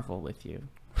like Marvel with you.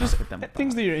 Just with them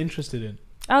Things that you're interested in.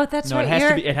 Oh, that's right.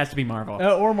 It has to be Marvel.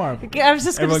 Or Marvel. I was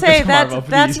just going to say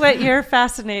that's what you're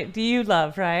fascinated. Do you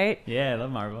love, right? Yeah, I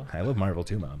love Marvel. I love Marvel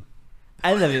too, Mom.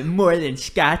 I love it more than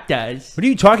Scott does. What are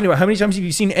you talking about? How many times have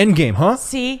you seen Endgame, huh?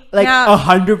 See, like now,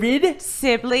 100?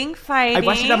 Sibling fighting. I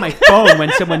watched it on my phone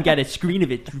when someone got a screen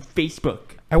of it through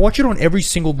Facebook. I watch it on every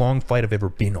single long flight I've ever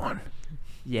been on.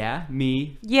 Yeah,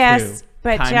 me. Yes, too.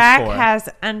 but Times Jack 4. has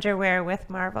underwear with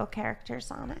Marvel characters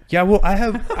on it. Yeah, well, I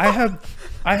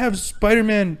have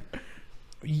Spider-Man,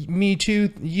 Me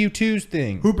Too, You Too's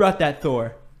thing. Who brought that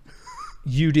Thor?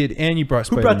 You did, and you brought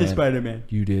Spider-Man. Who brought the Spider-Man?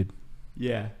 You did.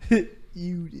 Yeah.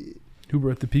 You did. Who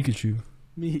brought the Pikachu?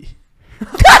 Me.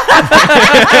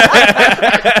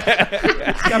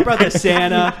 Scott brought the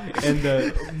Santa and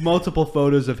the multiple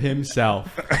photos of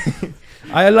himself.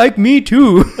 I like Me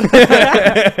Too.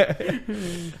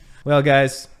 Well,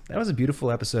 guys, that was a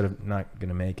beautiful episode of Not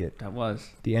Gonna Make It. That was.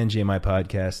 The NGMI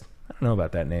podcast. I don't know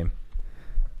about that name.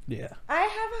 Yeah. I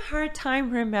have a hard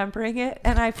time remembering it,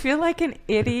 and I feel like an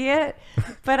idiot,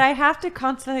 but I have to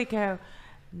constantly go,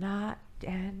 not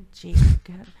NG.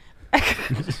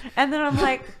 And then I'm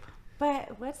like,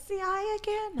 but what's the I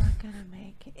again? Not gonna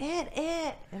make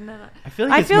it. And then I feel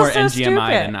like it's feel more so NGMI stupid.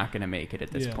 than Not Gonna Make It at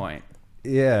this point.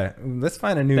 Yeah, let's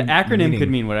find a new The acronym meaning. could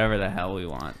mean whatever the hell we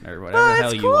want, or whatever Oh, the hell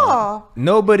it's you cool. want.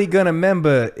 Nobody gonna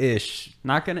member-ish.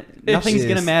 Nothing's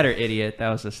gonna matter, idiot. That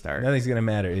was the start. Nothing's gonna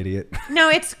matter, idiot. No,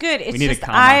 it's good. It's need a just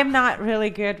comma. I'm not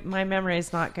really good. My memory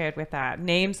is not good with that.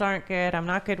 Names aren't good. I'm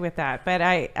not good with that. But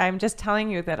I'm just telling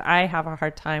you that I have a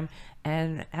hard time,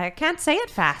 and I can't say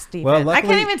it fast even. Well, I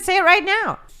luckily- can't even say it right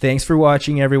now. Thanks for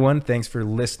watching, everyone. Thanks for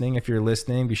listening. If you're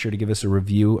listening, be sure to give us a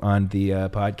review on the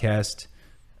podcast,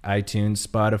 iTunes,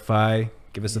 Spotify.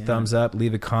 Give us a thumbs up.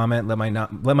 Leave a comment. Let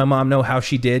my mom know how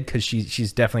she did, because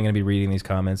she's definitely going to be reading these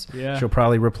comments. Yeah. She'll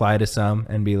probably reply to some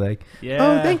and be like, Yeah.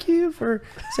 "Oh, thank you for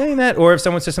saying that." Or if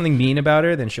someone says something mean about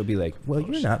her, then she'll be like, "Well,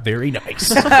 you're not very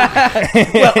nice."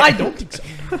 Well, I don't think so.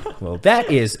 Well, that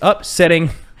is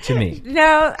upsetting to me.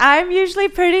 No, I'm usually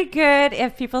pretty good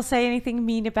if people say anything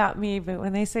mean about me, but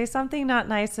when they say something not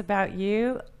nice about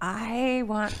you, I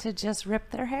want to just rip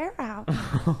their hair out.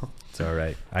 It's all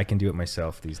right. I can do it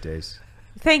myself these days.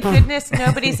 Thank goodness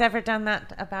nobody's ever done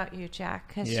that about you, Jack,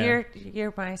 because Yeah.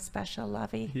 you're my special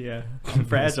lovey. Yeah, I'm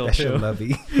fragile Special too.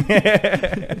 lovey.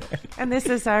 And this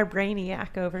is our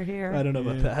brainiac over here. I don't know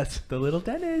about that. The little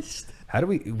dentist. How do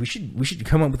we should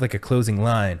come up with like a closing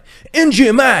line.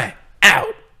 NGMI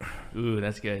out. Ooh,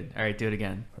 that's good. All right, do it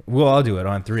again. Well, I'll do it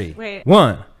on 3. Wait.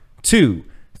 1, 2,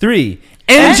 3.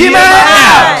 NGMI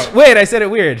out. Wait, I said it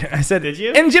weird. I said, Did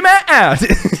you? NGMI out.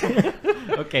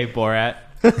 Okay, Borat.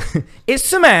 It's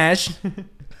Smash.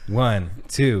 1,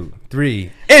 2,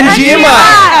 3. NGMI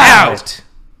out.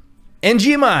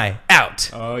 NGMI out.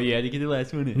 Oh yeah, you get the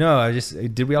last one in. No,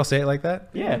 did we all say it like that?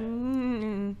 Yeah.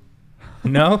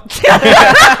 No?